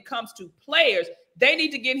lineup when it comes to players. They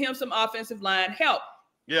need to get him some offensive line help.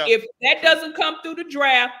 Yeah. If that doesn't come through the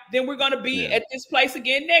draft, then we're going to be at this place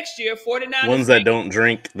again next year. 49ers. Ones that don't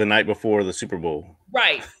drink the night before the Super Bowl.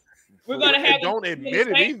 Right. We're going to have. Don't admit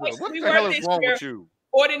it either. What the hell is wrong with you?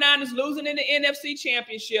 49ers losing in the NFC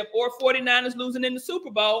Championship or 49ers losing in the Super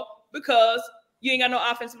Bowl because you ain't got no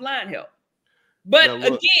offensive line help. But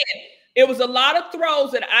again, it was a lot of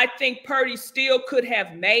throws that I think Purdy still could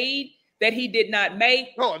have made that he did not make.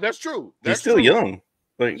 Oh, that's true. He's still young.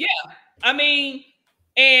 Yeah. I mean,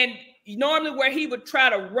 and normally where he would try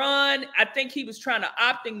to run, I think he was trying to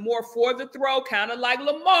opting more for the throw, kind of like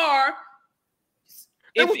Lamar.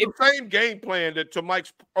 It was the same game plan that to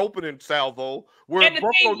Mike's opening salvo, where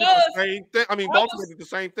Buffalo did the same thing. I mean, Baltimore did the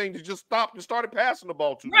same thing. They just stopped and started passing the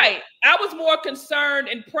ball too much. Right. I was more concerned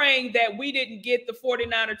and praying that we didn't get the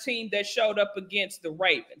 49er team that showed up against the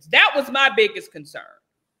Ravens. That was my biggest concern.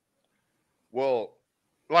 Well,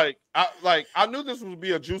 I knew this would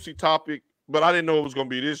be a juicy topic, but I didn't know it was going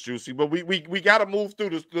to be this juicy. But we got to move through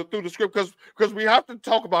the script because we have to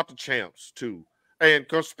talk about the champs too. And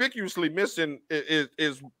conspicuously missing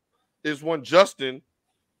is one Justin.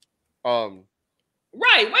 Right,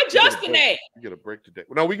 where Justin at? We get a break today.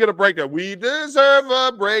 No, we get a break. That we deserve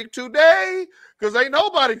a break today because ain't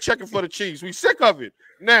nobody checking for the Chiefs. We sick of it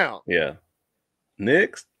now. Yeah.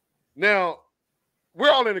 Next. Now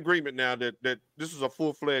we're all in agreement now that this is a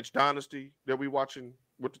full-fledged dynasty that we watching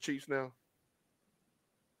with the Chiefs now.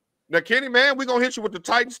 Now, Kenny, man, we're going to hit you with the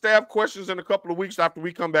Titan staff questions in a couple of weeks after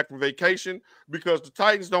we come back from vacation because the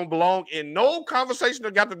Titans don't belong in no conversation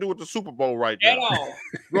that got to do with the Super Bowl right now. At all.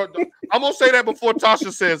 I'm going to say that before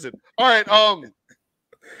Tasha says it. All right.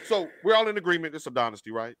 So we're all in agreement. It's a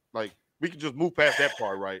dynasty, right? Like, we can just move past that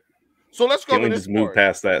part, right? So let's go to this part. Can we just move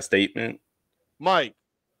past that statement? Mike,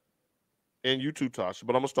 and you too, Tasha,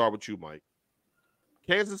 but I'm going to start with you, Mike.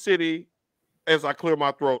 Kansas City, as I clear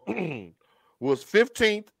my throat, was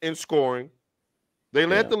 15th in scoring. They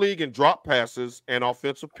led the league in drop passes and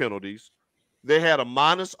offensive penalties. They had a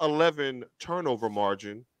 -11 turnover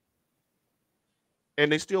margin,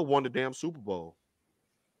 and they still won the damn Super Bowl.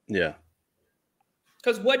 Yeah.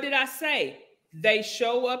 Because what did I say? They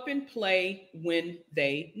show up and play when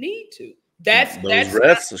they need to. That's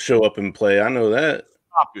refs show up and play. I know that.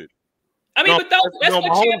 Stop it. I mean, but that's what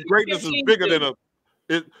Mahomes' greatness is bigger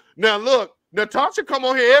than Now look. Natasha come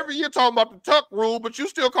on here every year talking about the tuck rule, but you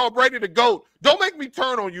still call Brady the GOAT. Don't make me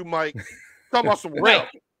turn on you, Mike. Talking about some rep.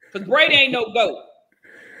 Because Brady ain't no GOAT.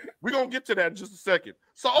 We're going to get to that in just a second.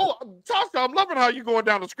 So, Tasha, I'm loving how you're going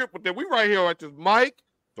down the script with that. We right here at this. Mike,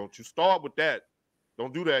 don't you start with that.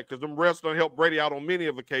 Don't do that because them refs don't help Brady out on many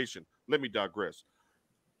occasions. Let me digress.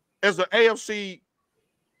 As an AFC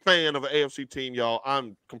fan of an AFC team, y'all,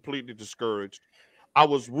 I'm completely discouraged. I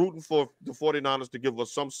was rooting for the 49ers to give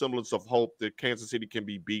us some semblance of hope that Kansas City can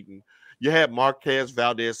be beaten. You had Marquez,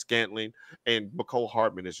 Valdez-Scantling, and McCole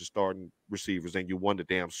Hardman as your starting receivers, and you won the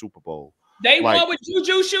damn Super Bowl. They won with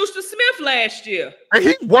Juju Schuster-Smith last year. And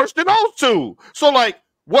he's worse than those two. So,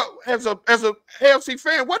 what as a AFC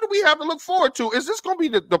fan, what do we have to look forward to? Is this going to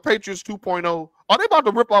be the Patriots 2.0? Are they about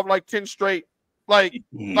to rip off 10 straight, at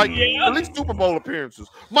least Super Bowl appearances?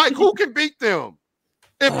 Mike, who can beat them?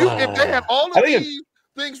 If they had all of these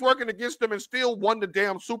things working against them and still won the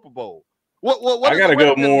damn Super Bowl, what I gotta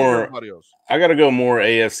go more. I gotta go more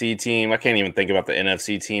AFC team. I can't even think about the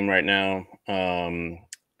NFC team right now.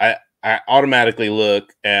 I automatically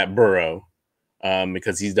look at Burrow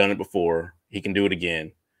because he's done it before. He can do it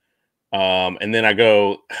again. And then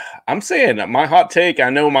I'm saying my hot take.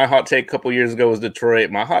 I know my hot take a couple years ago was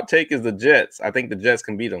Detroit. My hot take is the Jets. I think the Jets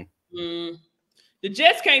can beat them. The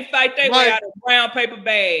Jets can't fight their way out of a brown paper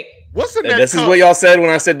bag. What's in that This cup? is what y'all said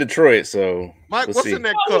when I said Detroit. So, Mike, what's in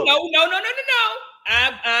that cup? No.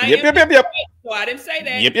 Yep. So I didn't say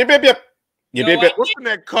that. Yep. What's in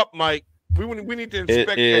that cup, Mike? We need to inspect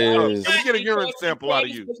that cup. Can we get a urine sample out of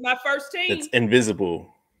you? It's my first team. It's invisible.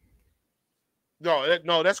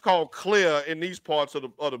 No, that's called clear in these parts of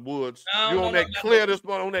the woods. You on that clear this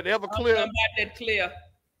morning, on that Everclear? I'm about that clear.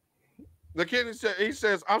 The kid he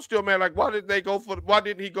says, I'm still mad. Like, why didn't he go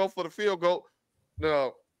for the field goal?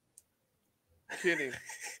 No. Kenny,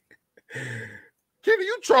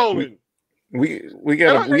 you trolling. We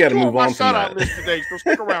gotta move on from that. List today, so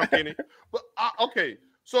stick around, Kenny. But okay,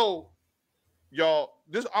 so y'all,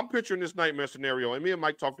 I'm picturing this nightmare scenario, and me and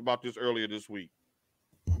Mike talked about this earlier this week.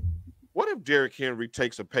 What if Derrick Henry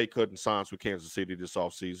takes a pay cut and signs with Kansas City this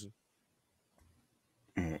offseason?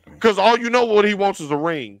 Because all you know what he wants is a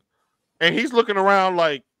ring. And he's looking around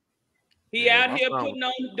like he out here putting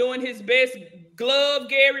on, doing his best glove,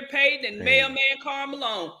 Gary Payton, and mailman Karl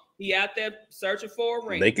Malone. He out there searching for a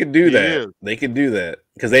ring. They could do that. They could do that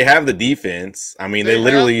because they have the defense. I mean, they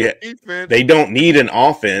literally they don't need an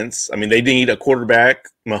offense. I mean, they need a quarterback,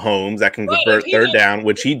 Mahomes, that can convert third down,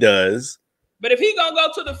 which he does. But if he gonna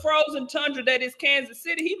go to the frozen tundra that is Kansas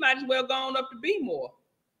City, he might as well go on up to Bmore.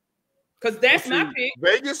 Because that's my pick.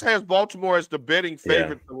 Vegas has Baltimore as the betting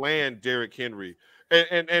favorite to land Derrick Henry.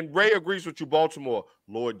 And Ray agrees with you, Baltimore.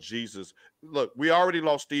 Lord Jesus. Look, we already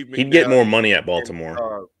lost Steve McNair. He'd get more money at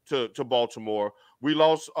Baltimore. To Baltimore. We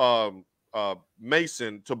lost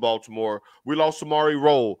Mason to Baltimore. We lost Samari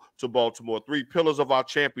Rolle to Baltimore. 3 pillars of our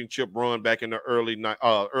championship run back in the early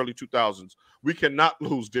 2000s. We cannot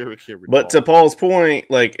lose Derrick Henry. But to Paul's point,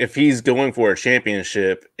 like if he's going for a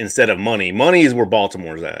championship instead of money is where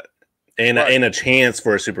Baltimore's at. And a chance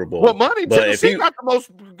for a Super Bowl. Well, money. But if he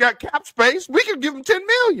got cap space, we can give him $10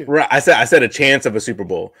 million. Right. I said a chance of a Super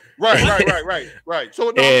Bowl. Right.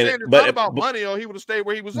 So it's not about money, or he would have stayed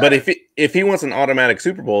where he was. But if he wants an automatic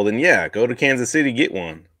Super Bowl, then go to Kansas City, get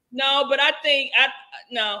one. No, but I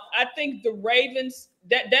think the Ravens.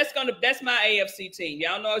 That's my AFC team.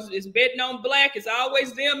 Y'all know it's betting on black. It's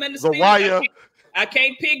always them and the Steelers. I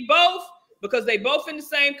can't pick both because they both in the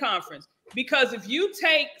same conference. Because if you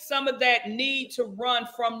take some of that need to run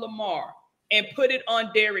from Lamar and put it on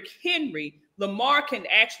Derrick Henry, Lamar can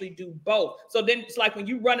actually do both. So then it's like when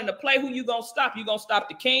you run in a play, who you going to stop? You going to stop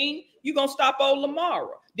the king? You going to stop old Lamar?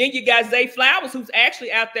 Then you got Zay Flowers, who's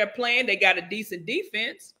actually out there playing. They got a decent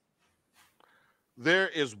defense. There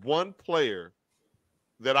is one player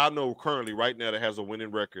that I know currently right now that has a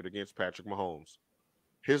winning record against Patrick Mahomes.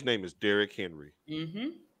 His name is Derrick Henry.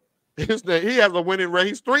 Mm-hmm. He has a winning rate.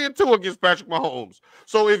 He's 3-2 against Patrick Mahomes.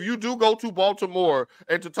 So if you do go to Baltimore,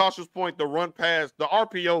 and to Tasha's point, the run pass, the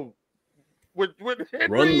RPO with Henry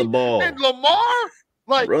run the ball and Lamar,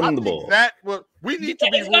 like run the ball. We need to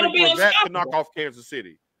be rooting for that to knock off Kansas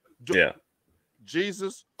City.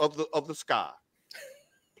 Jesus of the sky,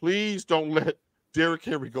 please don't let Derrick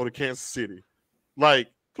Henry go to Kansas City. Like,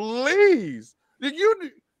 please,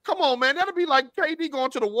 come on, man. That'll be like KD going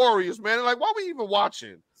to the Warriors, man. Like, why are we even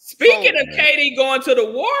watching? Speaking of KD going to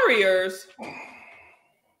the Warriors,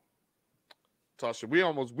 Tasha,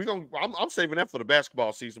 I'm saving that for the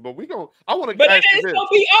basketball season, but I want to. But it's gonna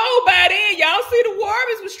be old by then. Y'all see the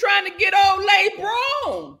Warriors was trying to get old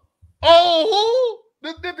LeBron. Oh,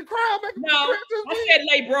 who? Did the crowd make? No, I said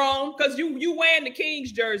LeBron because you wearing the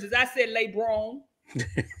Kings jerseys. I said LeBron.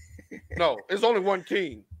 No, it's only one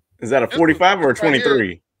king. Is that a 45 or a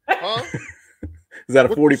 23? Huh? Is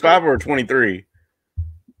that a 45 or a 23?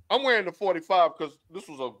 I'm wearing the 45 because this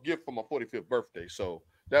was a gift for my 45th birthday. So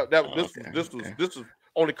this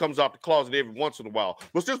only comes out the closet every once in a while.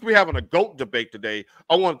 But since we're having a GOAT debate today,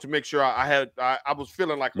 I wanted to make sure I was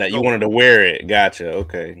feeling like that you wanted to wear it. Gotcha.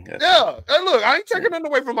 Okay. Gotcha. Yeah. And look, I ain't taking nothing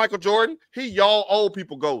away from Michael Jordan. Y'all old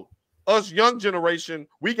people GOAT. Us young generation,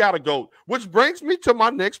 we got a GOAT. Which brings me to my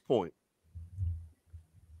next point.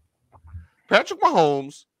 Patrick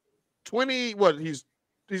Mahomes,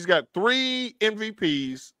 he's got 3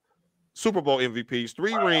 MVPs. Super Bowl MVPs,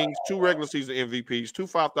 3 rings, 2 regular season MVPs, 2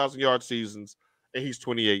 5,000-yard seasons, and he's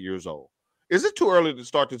 28 years old. Is it too early to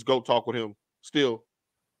start this GOAT talk with him still?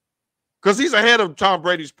 Because he's ahead of Tom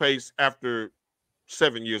Brady's pace after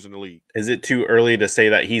 7 years in the league. Is it too early to say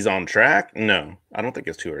that he's on track? No, I don't think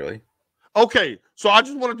it's too early. Okay, so I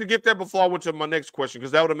just wanted to get that before I went to my next question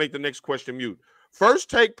because that would make the next question mute. First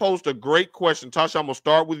Take posed a great question. Tasha, I'm going to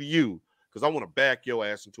start with you because I want to back your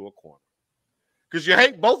ass into a corner. Because you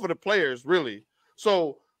hate both of the players, really.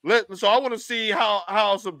 So I want to see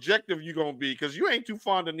how subjective you're going to be because you ain't too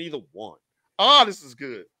fond of neither one. This is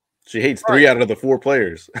good. She hates 3 out of the 4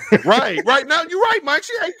 players. Right now, you're right, Mike.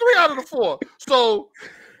 She hates 3 out of the 4. So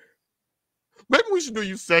maybe we should do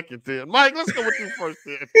you second then. Mike, let's go with you first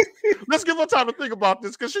then. Let's give her time to think about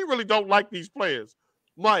this because she really don't like these players.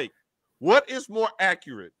 Mike, what is more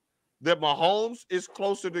accurate? That Mahomes is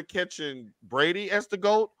closer to catching Brady as the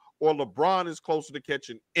GOAT or LeBron is closer to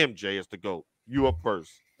catching MJ as the GOAT? You up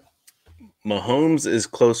first. Mahomes is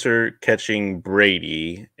closer catching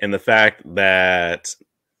Brady, and the fact that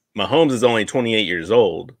Mahomes is only 28 years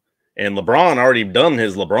old, and LeBron already done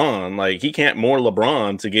his LeBron. Like, he can't more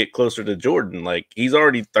LeBron to get closer to Jordan. Like, he's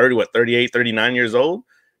already 38, 39 years old.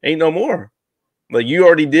 Ain't no more. Like, you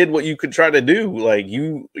already did what you could try to do. Like,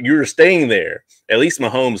 you're staying there. At least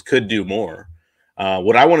Mahomes could do more.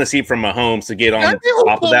 What I want to see from Mahomes to get on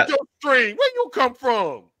top of that. Where you come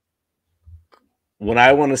from? what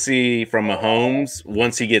I want to see from Mahomes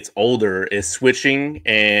once he gets older is switching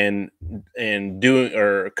and doing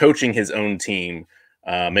or coaching his own team.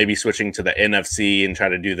 Maybe switching to the NFC and try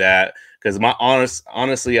to do that. Because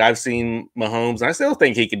honestly, I've seen Mahomes, and I still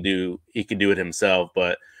think he could do it himself,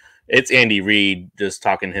 but it's Andy Reid just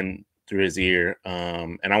talking him through his ear.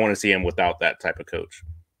 And I want to see him without that type of coach.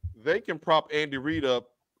 They can prop Andy Reid up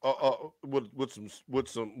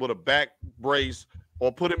with a back brace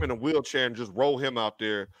or put him in a wheelchair and just roll him out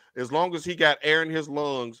there. As long as he got air in his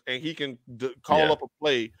lungs and he can call up a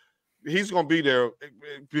play, he's going to be there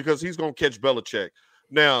because he's going to catch Belichick.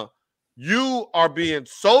 Now, you are being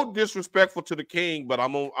so disrespectful to the king, but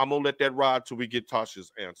I'm gonna let that ride till we get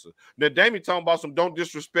Tasha's answer. Now, Damien talking about some don't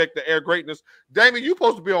disrespect the air greatness. Damien, you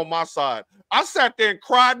supposed to be on my side. I sat there and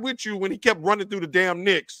cried with you when he kept running through the damn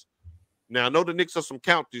Knicks. Now, I know the Knicks are some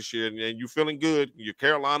count this year, and you're feeling good. Your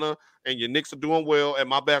Carolina and your Knicks are doing well, and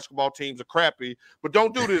my basketball teams are crappy. But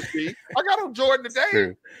don't do this, B. I got on Jordan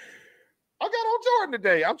today.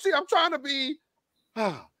 I'm trying to be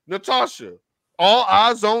Natasha. All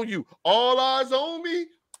eyes on you. All eyes on me.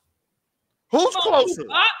 Who's closer?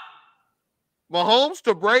 Mahomes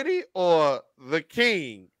to Brady or the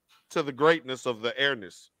king to the greatness of the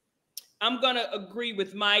airness? I'm going to agree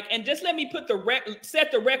with Mike. And just let me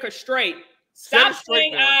set the record straight. Stop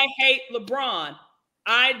saying I hate LeBron.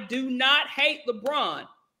 I do not hate LeBron.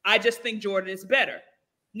 I just think Jordan is better.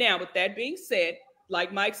 Now, with that being said,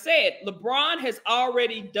 like Mike said, LeBron has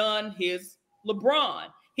already done his LeBron.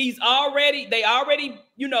 They already,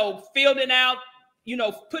 fielding out,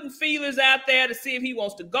 putting feelers out there to see if he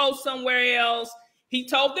wants to go somewhere else. He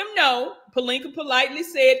told them no. Pelinka politely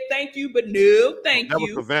said, thank you, but no, thank you. That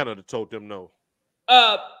was Savannah that told them no.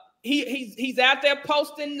 He's out there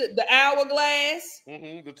posting the hourglass.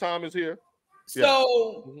 The time is here.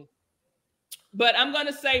 So, but I'm going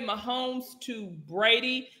to say Mahomes to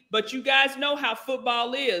Brady, but you guys know how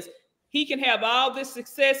football is. He can have all this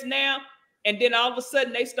success now, and then all of a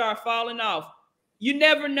sudden they start falling off. You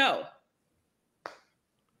never know.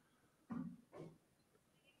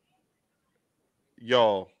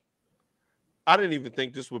 Y'all, I didn't even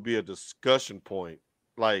think this would be a discussion point.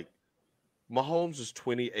 Like, Mahomes is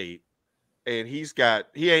 28, and he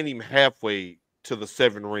ain't even halfway to the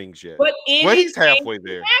 7 rings yet. But he's halfway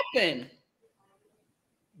there. Happen.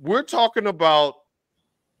 We're talking about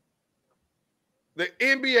the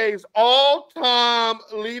NBA's all-time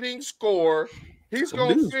leading scorer. He's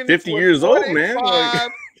going to finish 50 years old, man.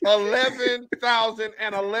 11,000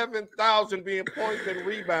 and 11,000 being points and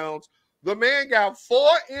rebounds. The man got 4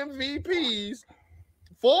 MVPs,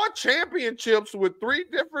 4 championships with 3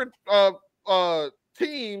 different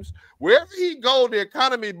teams. Wherever he go, the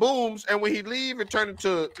economy booms, and when he leave, it turns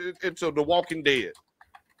into The Walking Dead.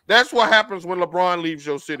 That's what happens when LeBron leaves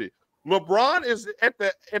your city. LeBron is at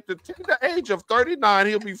the tender age of 39.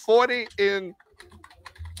 He'll be 40 in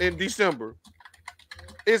December.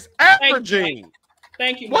 Is averaging.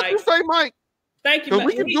 Thank you, Mike. Mike. What you say, Mike? Thank you, Mike.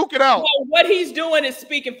 We can duke it out. Well, what he's doing is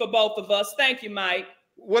speaking for both of us. Thank you, Mike.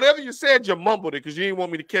 Whatever you said, you mumbled it because you didn't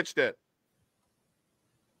want me to catch that.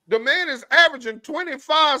 The man is averaging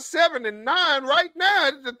 25, 7, and 9 right now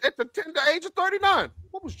at the tender age of 39.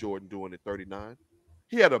 What was Jordan doing at 39?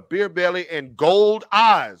 He had a beer belly and gold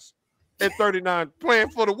eyes at 39 playing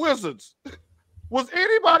for the Wizards. Was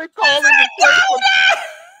anybody calling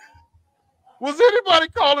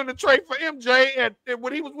the trade for MJ and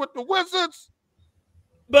when he was with the Wizards?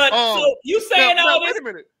 But so you saying all this? Wait a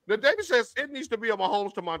minute. The David says it needs to be a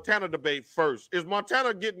Mahomes to Montana debate first. Is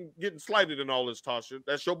Montana getting slighted in all this, Tasha?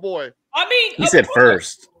 That's your boy. I mean, he said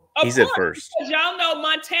first. He said first. Because y'all know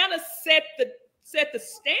Montana set the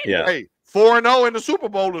standard. Yeah. Hey, 4-0 in the Super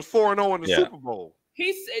Bowl is 4-0 in the Super Bowl.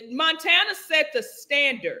 He said Montana set the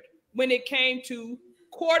standard when it came to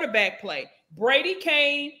quarterback play. Brady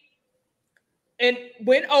came and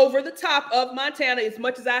went over the top of Montana, as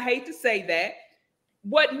much as I hate to say that.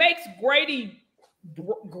 What makes Brady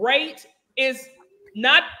great is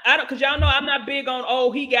not, because y'all know I'm not big on,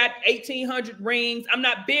 he got 1,800 rings. I'm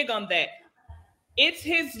not big on that. It's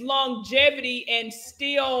his longevity and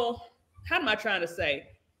still, how am I trying to say?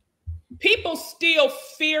 People still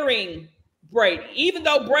fearing Brady. Even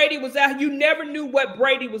though Brady was out, you never knew what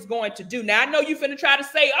Brady was going to do. Now, I know you finna try to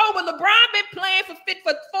say, well, LeBron been playing for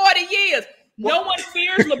 40 years. No one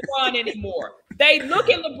fears LeBron anymore. They look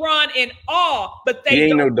at LeBron in awe, but he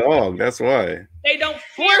ain't no dog. That's why. They don't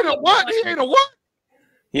fear LeBron. What? He ain't a what?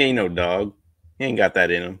 He ain't no dog. He ain't got that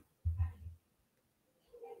in him.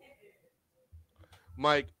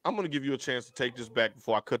 Mike, I'm gonna give you a chance to take this back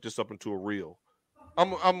before I cut this up into a reel.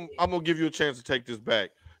 I'm gonna give you a chance to take this back.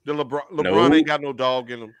 The LeBron ain't got no dog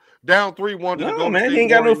in him. down 3-1 to the No, Golden man, State he ain't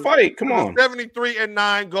got no Warriors. fight. Come on.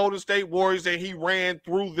 73-9 Golden State Warriors, and he ran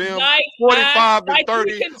through them Like 45 like and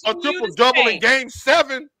 30, we a continue triple to double say, in Game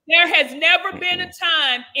 7. there has never been a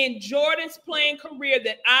time in Jordan's playing career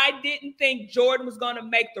that I didn't think Jordan was going to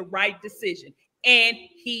make the right decision. And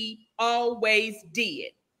he always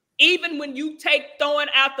did. Even when you take throwing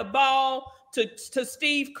out the ball to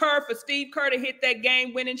Steve Kerr for Steve Kerr to hit that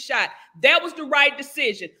game-winning shot, that was the right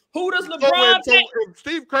decision. Who does LeBron So if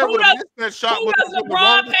Steve Kerr would have missed that shot, who does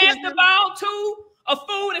LeBron pass the ball to? A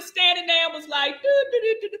fool that's standing there and was like,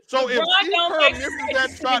 so if Steve Kerr misses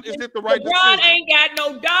that shot, is it the right decision? LeBron ain't got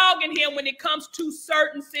no dog in him when it comes to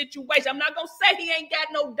certain situations. I'm not going to say he ain't got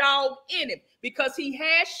no dog in him because he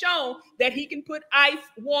has shown that he can put ice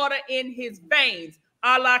water in his veins,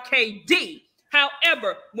 a la KD.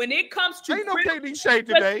 However, when it comes to ain't no KD shade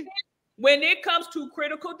today. When it comes to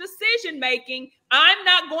critical decision making, I'm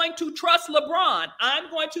not going to trust LeBron.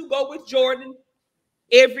 I'm going to go with Jordan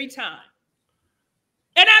every time.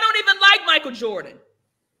 And I don't even like Michael Jordan.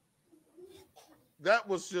 That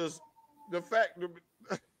was just the fact.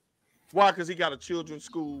 Why? Because he got a children's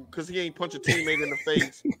school. Because he ain't punch a teammate in the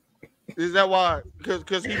face. Is that why?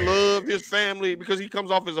 Because he loved his family. Because he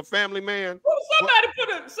comes off as a family man. Somebody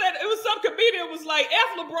said it was some comedian was like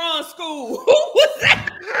F LeBron school. Who was that?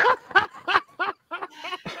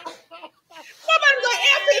 Somebody was like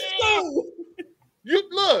F his school. You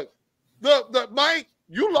look, the Mike.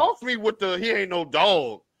 You lost me with the he ain't no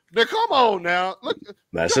dog. Now come on now. Look,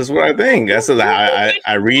 that's just what I think. That's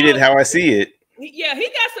I read it how I see it. Yeah, he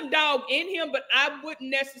got some dog in him, but I wouldn't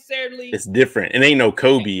necessarily. It's different. It ain't no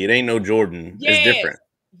Kobe. It ain't no Jordan. Yes, it's different.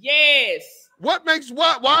 Yes. What makes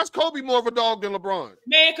why is Kobe more of a dog than LeBron?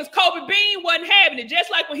 Man, because Kobe Bean wasn't having it.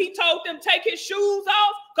 Just like when he told them take his shoes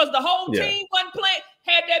off, because the whole team wasn't playing,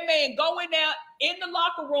 had that man go in there in the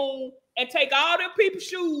locker room and take all them people's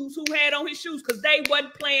shoes who had on his shoes because they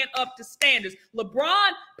wasn't playing up to standards.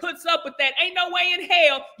 LeBron puts up with that. Ain't no way in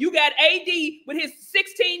hell you got AD with his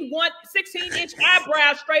 16-inch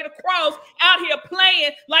eyebrows straight across out here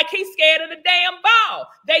playing like he's scared of the damn ball.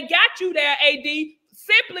 They got you there, AD,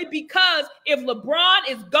 simply because if LeBron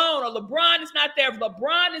is gone or LeBron is not there, if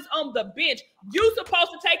LeBron is on the bench, you're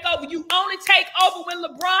supposed to take over. You only take over when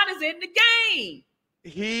LeBron is in the game.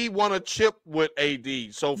 He won a chip with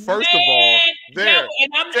AD. So first of all, there.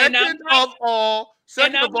 Second of all,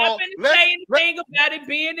 I'm not going to say anything about it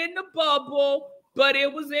being in the bubble, but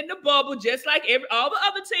it was in the bubble, just like all the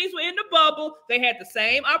other teams were in the bubble. They had the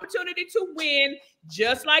same opportunity to win,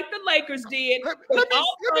 just like the Lakers did.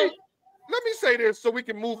 Let me say this so we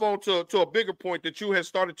can move on to a bigger point that you had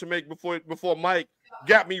started to make before Mike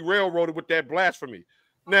got me railroaded with that blasphemy.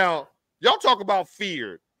 Now, y'all talk about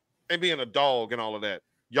fear and being a dog and all of that.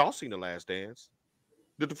 Y'all seen The Last Dance?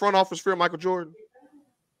 Did the front office fear Michael Jordan?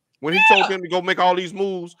 When he told them to go make all these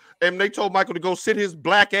moves, and they told Michael to go sit his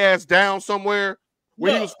black ass down somewhere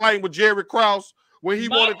when he was fighting with Jerry Krause, when he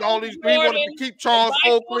wanted all these, he wanted to keep Charles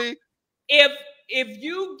Oakley. If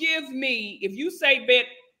you say bet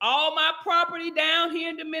all my property down here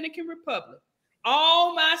in Dominican Republic,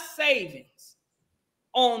 all my savings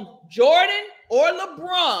on Jordan or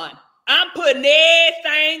LeBron, I'm putting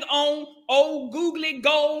everything on old googly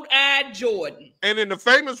gold-eyed Jordan. And in the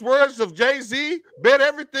famous words of Jay-Z, bet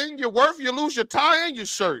everything you're worth, you lose your tie and your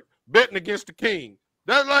shirt, betting against the king.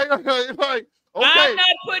 That's like okay. I'm not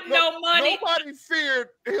putting no money. Nobody feared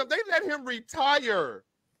him. They let him retire.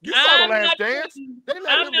 You saw The Last Dance. They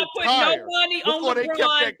let him retire. I'm not putting no money on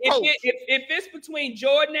LeBron. If it's between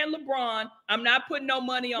Jordan and LeBron, I'm not putting no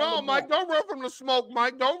money on LeBron. No, Mike, don't run from the smoke,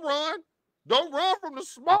 Mike. Don't run. Don't run from the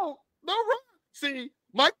smoke. Don't run. See,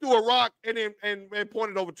 Mike threw a rock and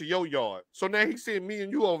pointed over to your yard. So now he's seeing me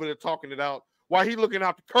and you over there talking it out while he looking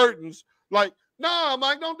out the curtains like, nah,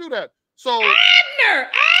 Mike, don't do that. So Abner.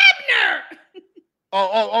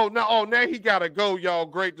 Now he gotta go, y'all.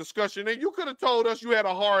 Great discussion. And you could have told us you had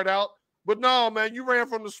a hard out, but no, man, you ran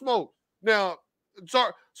from the smoke. Now,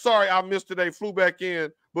 sorry, I missed today, flew back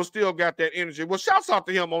in, but still got that energy. Well, shouts out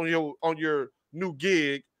to him on your new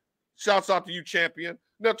gig. Shouts out to you, champion.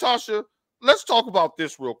 Now, Tasha, let's talk about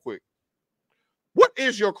this real quick. What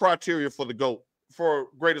is your criteria for the GOAT, for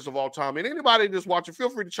greatest of all time? And anybody that's watching,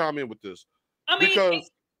 feel free to chime in with this. I mean,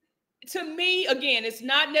 to me, again, it's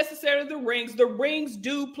not necessarily the rings. The rings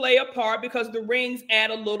do play a part because the rings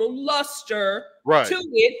add a little luster to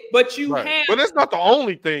it. But But it's not the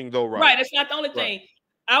only thing, though, right? Right, it's not the only thing.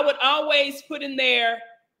 I would always put in there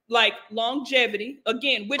like longevity,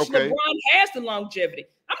 again, which LeBron has the longevity.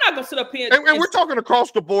 I'm not gonna sit up here and we're talking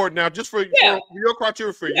across the board now, just for your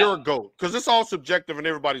criteria for your GOAT, because it's all subjective and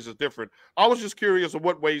everybody's is different. I was just curious of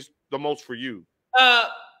what weighs the most for you.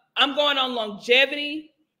 I'm going on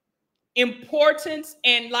longevity, importance,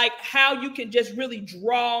 and like how you can just really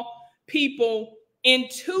draw people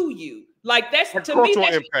into you. Like that's to me, cultural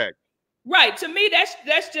impact. Right. To me,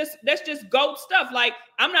 that's just GOAT stuff. Like,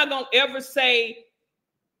 I'm not gonna ever say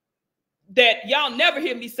that. Y'all never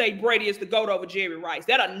hear me say Brady is the GOAT over Jerry Rice.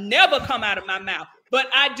 That'll never come out of my mouth. But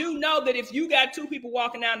I do know that if you got two people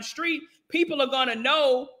walking down the street, people are gonna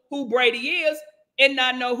know who Brady is and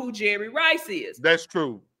not know who Jerry Rice is. That's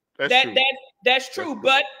true. That's true.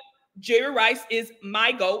 But Jerry Rice is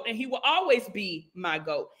my GOAT, and he will always be my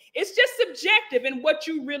GOAT. It's just subjective in what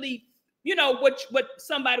you really, you know, what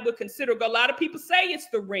somebody would consider. A lot of people say it's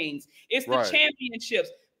the rings, it's the championships.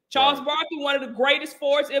 Charles Barkley, one of the greatest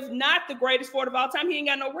forwards, if not the greatest forward of all time, he ain't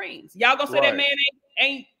got no rings. Y'all gonna say that man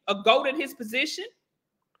ain't a GOAT at his position?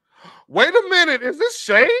 Wait a minute, is this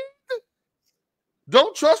shade?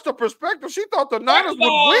 Don't trust the perspective. She thought the Niners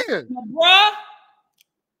would win. Bruh.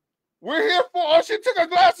 We're here for. Oh, she took her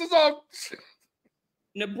glasses off.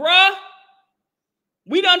 Now, bruh,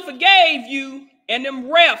 we done forgave you and them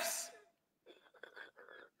refs.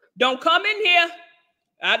 Don't come in here.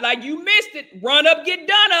 I'd like you missed it. Run up, get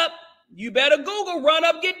done up. You better Google run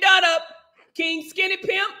up, get done up. King Skinny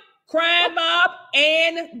Pimp, Crime Mob,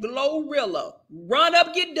 and Glorilla. Run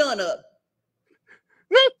up, get done up.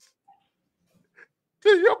 To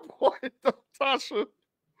your point, Tasha.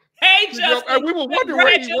 Hey, Justin. And we were wondering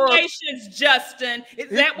where he was. Congratulations, Justin. Is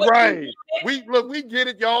that what you wanted? We get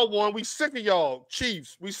it. Y'all won. We sick of y'all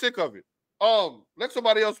Chiefs. We sick of it. Let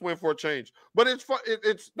somebody else win for a change. But it's fun.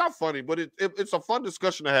 It's not funny, but it's a fun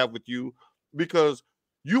discussion to have with you because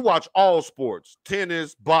you watch all sports: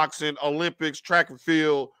 tennis, boxing, Olympics, track and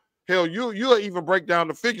field. Hell, you'll even break down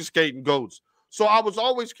the figure skating GOATs. So I was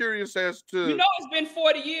always curious as to. You know, it's been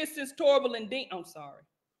 40 years since Torvald and Dean. I'm sorry.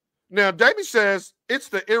 Now, Davey says it's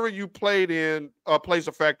the era you played in plays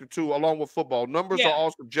a factor too, along with football. Numbers are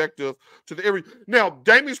all subjective to the era. Now,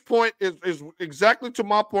 Davey's point is exactly to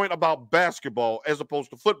my point about basketball as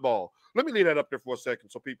opposed to football. Let me leave that up there for a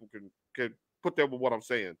second so people can put that with what I'm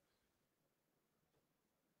saying.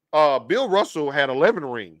 Bill Russell had 11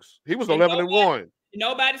 rings. He was 11-1.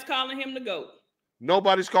 Nobody's calling him the GOAT.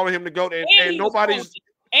 Nobody's calling him the GOAT, and nobody's.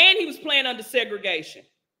 And he was playing under segregation.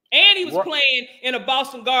 And he was playing in a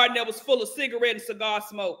Boston Garden that was full of cigarette and cigar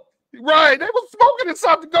smoke. Right. They were smoking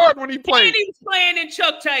inside the garden when he played. And he was playing in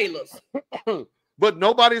Chuck Taylor's. But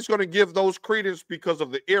nobody's going to give those credence because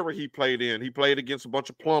of the era he played in. He played against a bunch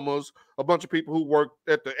of plumbers, a bunch of people who worked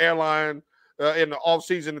at the airline in the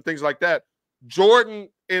offseason and things like that. Jordan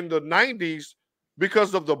in the 90s,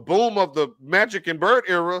 because of the boom of the Magic and Bird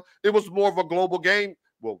era, it was more of a global game.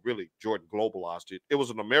 Well, really, Jordan globalized it. It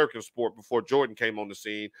was an American sport before Jordan came on the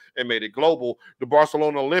scene and made it global. The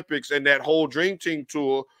Barcelona Olympics and that whole Dream Team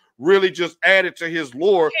tour really just added to his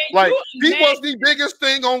lore. Like, he was the biggest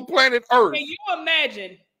thing on planet Earth. Can you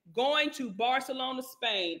imagine going to Barcelona,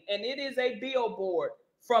 Spain, and it is a billboard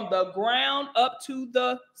from the ground up to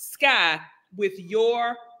the sky with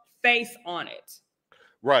your face on it?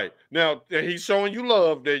 Right. Now, he's showing you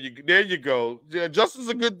love. There you go. Yeah, Justin's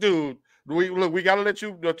a good dude. We got to let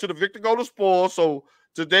you to the victor go to spoil. So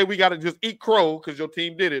today we got to just eat crow because your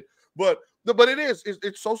team did it. But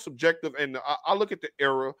it's so subjective. And I look at the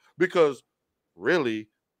era because really,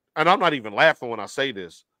 and I'm not even laughing when I say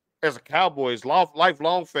this, as a Cowboys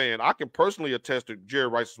lifelong fan, I can personally attest that Jerry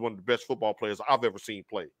Rice is one of the best football players I've ever seen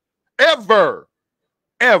play. Ever.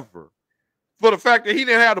 For the fact that he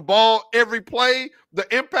didn't have the ball every play, the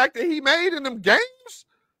impact that he made in them games,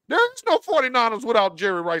 there's no 49ers without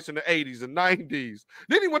Jerry Rice in the 80s and 90s.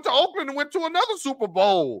 Then he went to Oakland and went to another Super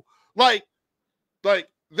Bowl. Like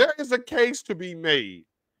there is a case to be made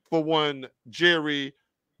for one Jerry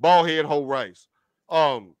Ballhead Ho Rice.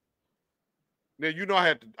 Now you know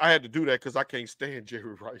I had to do that because I can't stand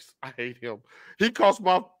Jerry Rice. I hate him. He cost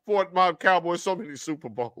my Cowboys so many Super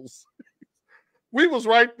Bowls. We was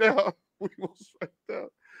right there.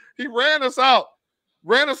 He ran us out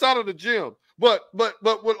of the gym. But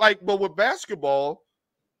with basketball,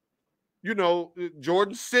 you know,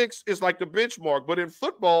 Jordan 6 is like the benchmark. But in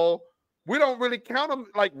football, we don't really count them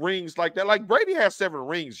like rings like that. Like Brady has 7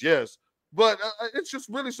 rings, yes, but it's just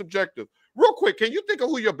really subjective. Real quick, can you think of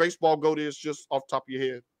who your baseball GOAT is, just off the top of your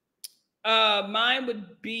head? Mine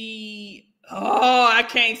would be. Oh, I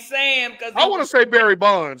can't say him because I want to say Barry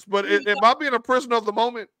Bonds, but am I being a prisoner of the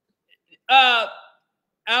moment? I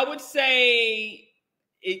would say,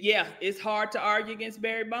 it's hard to argue against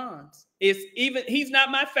Barry Bonds. He's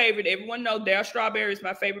not my favorite. Everyone knows Darryl Strawberry is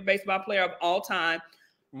my favorite baseball player of all time.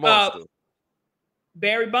 Monster.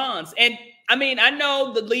 Barry Bonds. And I mean, I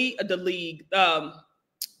know the league,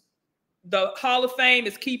 the Hall of Fame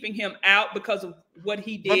is keeping him out because of what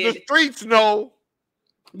he did. But the streets know.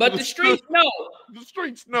 But the streets know. The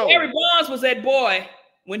streets know. Barry Bonds was that boy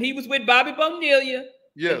when he was with Bobby Bonilla.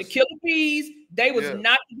 Yes. And the Killer Bees, they was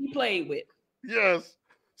not to be played with. Yes.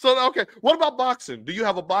 So, okay. What about boxing? Do you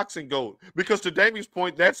have a boxing GOAT? Because to Davey's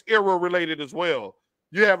point, that's era related as well.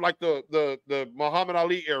 You have like the Muhammad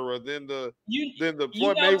Ali era, then the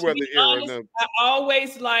Floyd Mayweather era. I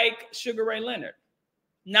always like Sugar Ray Leonard.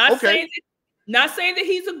 Not saying that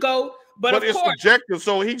he's a GOAT, but it's subjective.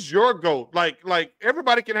 So he's your GOAT. Like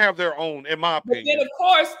everybody can have their own, in my opinion. But then, of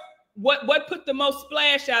course, what put the most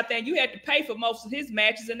splash out there, and you had to pay for most of his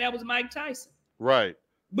matches, and that was Mike Tyson. Right.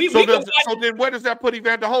 So then where does that put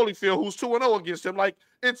Evander Holyfield, who's 2-0 against him? Like,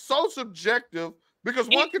 it's so subjective because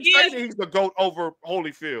one can say that he's the GOAT over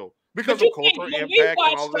Holyfield because of cultural impact and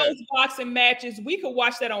all that. When we watch those boxing matches, we could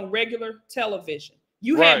watch that on regular television.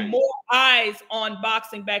 You had more eyes on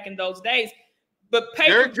boxing back in those days. But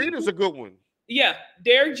Derek Jeter's a good one. Yeah,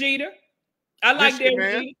 Derek Jeter. I like Derek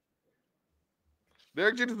Jeter.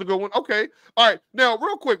 Derek Jeter's a good one. Okay. All right. Now,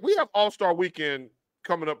 real quick, we have All-Star Weekend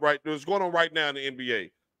coming up it's going on right now in the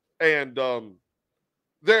NBA. And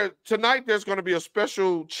tonight there's going to be a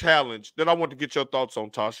special challenge that I want to get your thoughts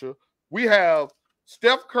on, Tasha. We have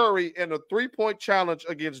Steph Curry in a 3-point challenge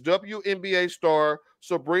against WNBA star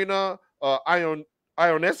Sabrina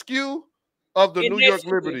Ionescu of the New York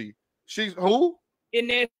Liberty. She's who?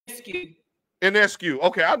 Ionescu.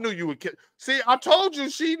 Okay, I knew you would. See, I told you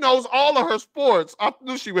she knows all of her sports. I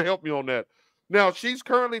knew she would help me on that. Now, she's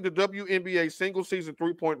currently the WNBA single-season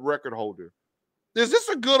 3-point record holder. Is this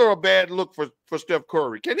a good or a bad look for Steph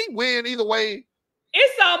Curry? Can he win either way?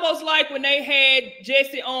 It's almost like when they had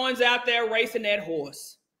Jesse Owens out there racing that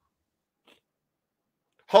horse.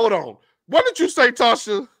 Hold on. What did you say,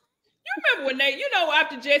 Tasha? You remember when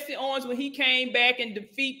after Jesse Owens, when he came back and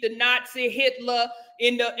defeat the Nazi Hitler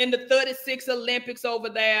in the 36 Olympics over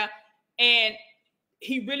there, and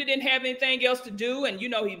he really didn't have anything else to do, and he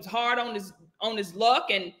was hard on his luck,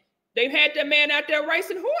 and they've had that man out there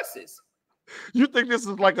racing horses. You think this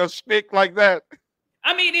is like a shtick like that?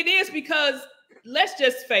 I mean, it is because let's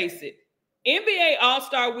just face it. NBA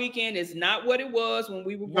All-Star Weekend is not what it was when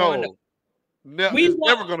we were growing up. It's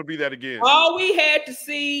never going to be that again. All we had to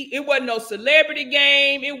see, it wasn't no celebrity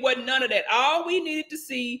game. It wasn't none of that. All we needed to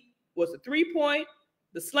see was the 3-point,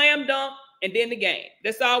 the slam dunk, and then the game.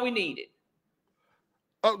 That's all we needed.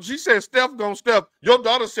 Oh, she said Steph gonna Steph. Your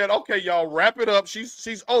daughter said, okay, y'all wrap it up.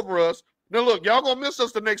 She's over us. Now, look, y'all going to miss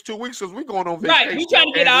us the next 2 weeks because we're going on vacation. Right, we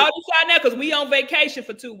trying to get all this out now because we on vacation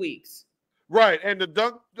for 2 weeks. Right, and the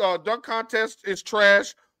dunk contest is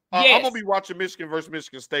trash. Yes. I'm going to be watching Michigan versus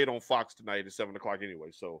Michigan State on Fox tonight at 7 o'clock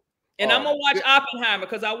anyway. So, and I'm going to watch Oppenheimer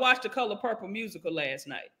because I watched the Color Purple musical last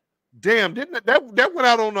night. Damn, didn't that went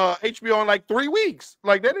out on HBO in like 3 weeks.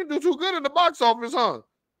 Like, they didn't do too good in the box office, huh?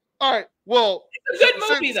 All right, well. It's a good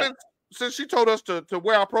movie, though. Since she told us to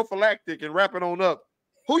wear our prophylactic and wrap it on up,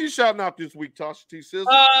 who you shouting out this week, Tasha T. Sizzle?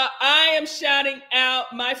 I am shouting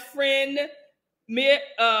out my friend,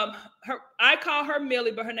 I call her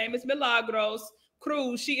Millie, but her name is Milagros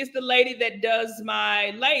Cruz. She is the lady that does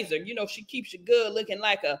my laser. She keeps you good looking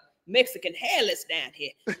like a Mexican hairless down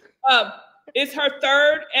here. It's her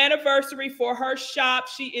 3rd anniversary for her shop.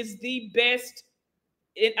 She is the best,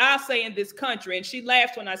 I'll say, in this country. And she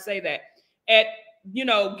laughs when I say that. At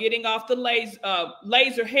getting off the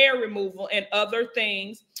laser hair removal and other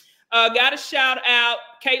things. Got to shout out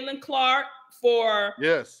Caitlin Clark for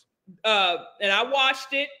and I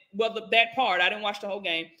watched it. Well, that part I didn't watch the whole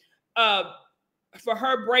game. For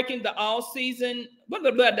her breaking the all-time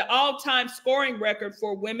scoring record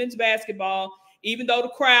for women's basketball, even though the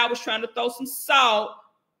crowd was trying to throw some salt.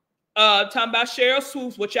 Talking about Cheryl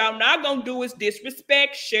Swoops. What y'all not gonna do is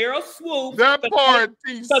disrespect Cheryl Swoops. That part,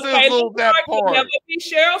 T-Sizzle, that part. Never be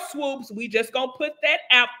Cheryl Swoops. We just gonna put that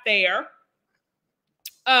out there.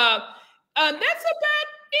 That's about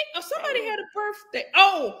it. Somebody had a birthday.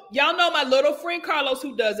 Oh, y'all know my little friend Carlos,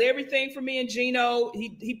 who does everything for me and Gino.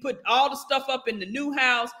 He put all the stuff up in the new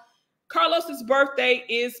house. Carlos's birthday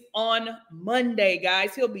is on Monday,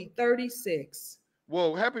 guys. He'll be 36.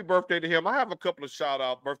 Well, happy birthday to him. I have a couple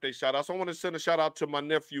of birthday shout-outs. I want to send a shout-out to my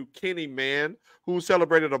nephew, Kenny Mann, who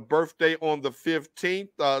celebrated a birthday on the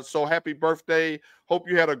 15th. So happy birthday. Hope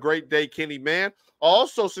you had a great day, Kenny Mann.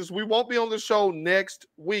 Also, since we won't be on the show next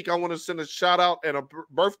week, I want to send a shout-out and a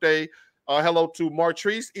birthday hello to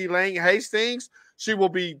Martrice Elaine Hastings. She will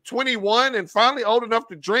be 21 and finally old enough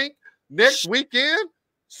to drink next weekend.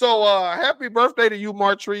 So happy birthday to you,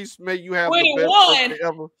 Martrice. May you have 21. The best birthday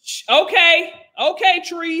ever. Okay,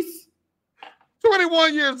 Treese.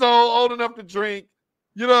 21 years old enough to drink.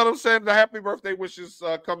 You know what I'm saying? The happy birthday wishes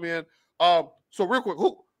come in. So real quick,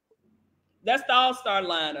 That's the all-star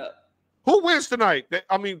lineup. Who wins tonight?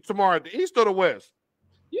 Tomorrow, the East or the West?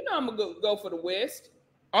 You know I'm gonna go for the West.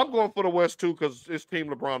 I'm going for the West too because it's Team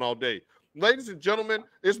LeBron all day. Ladies and gentlemen,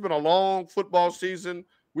 it's been a long football season.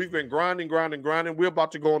 We've been grinding. We're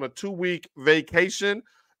about to go on a 2-week vacation,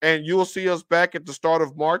 and you'll see us back at the start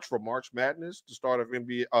of March for March Madness, the start of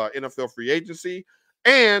NFL free agency,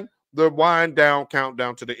 and the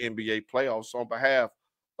countdown to the NBA playoffs. On behalf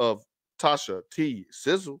of Tasha T.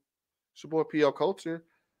 Sizzle, it's your boy PL Culture.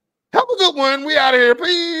 Have a good one. We out of here.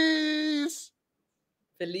 Peace.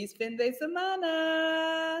 Feliz fin de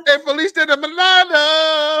semana. Hey, feliz de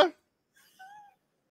semana.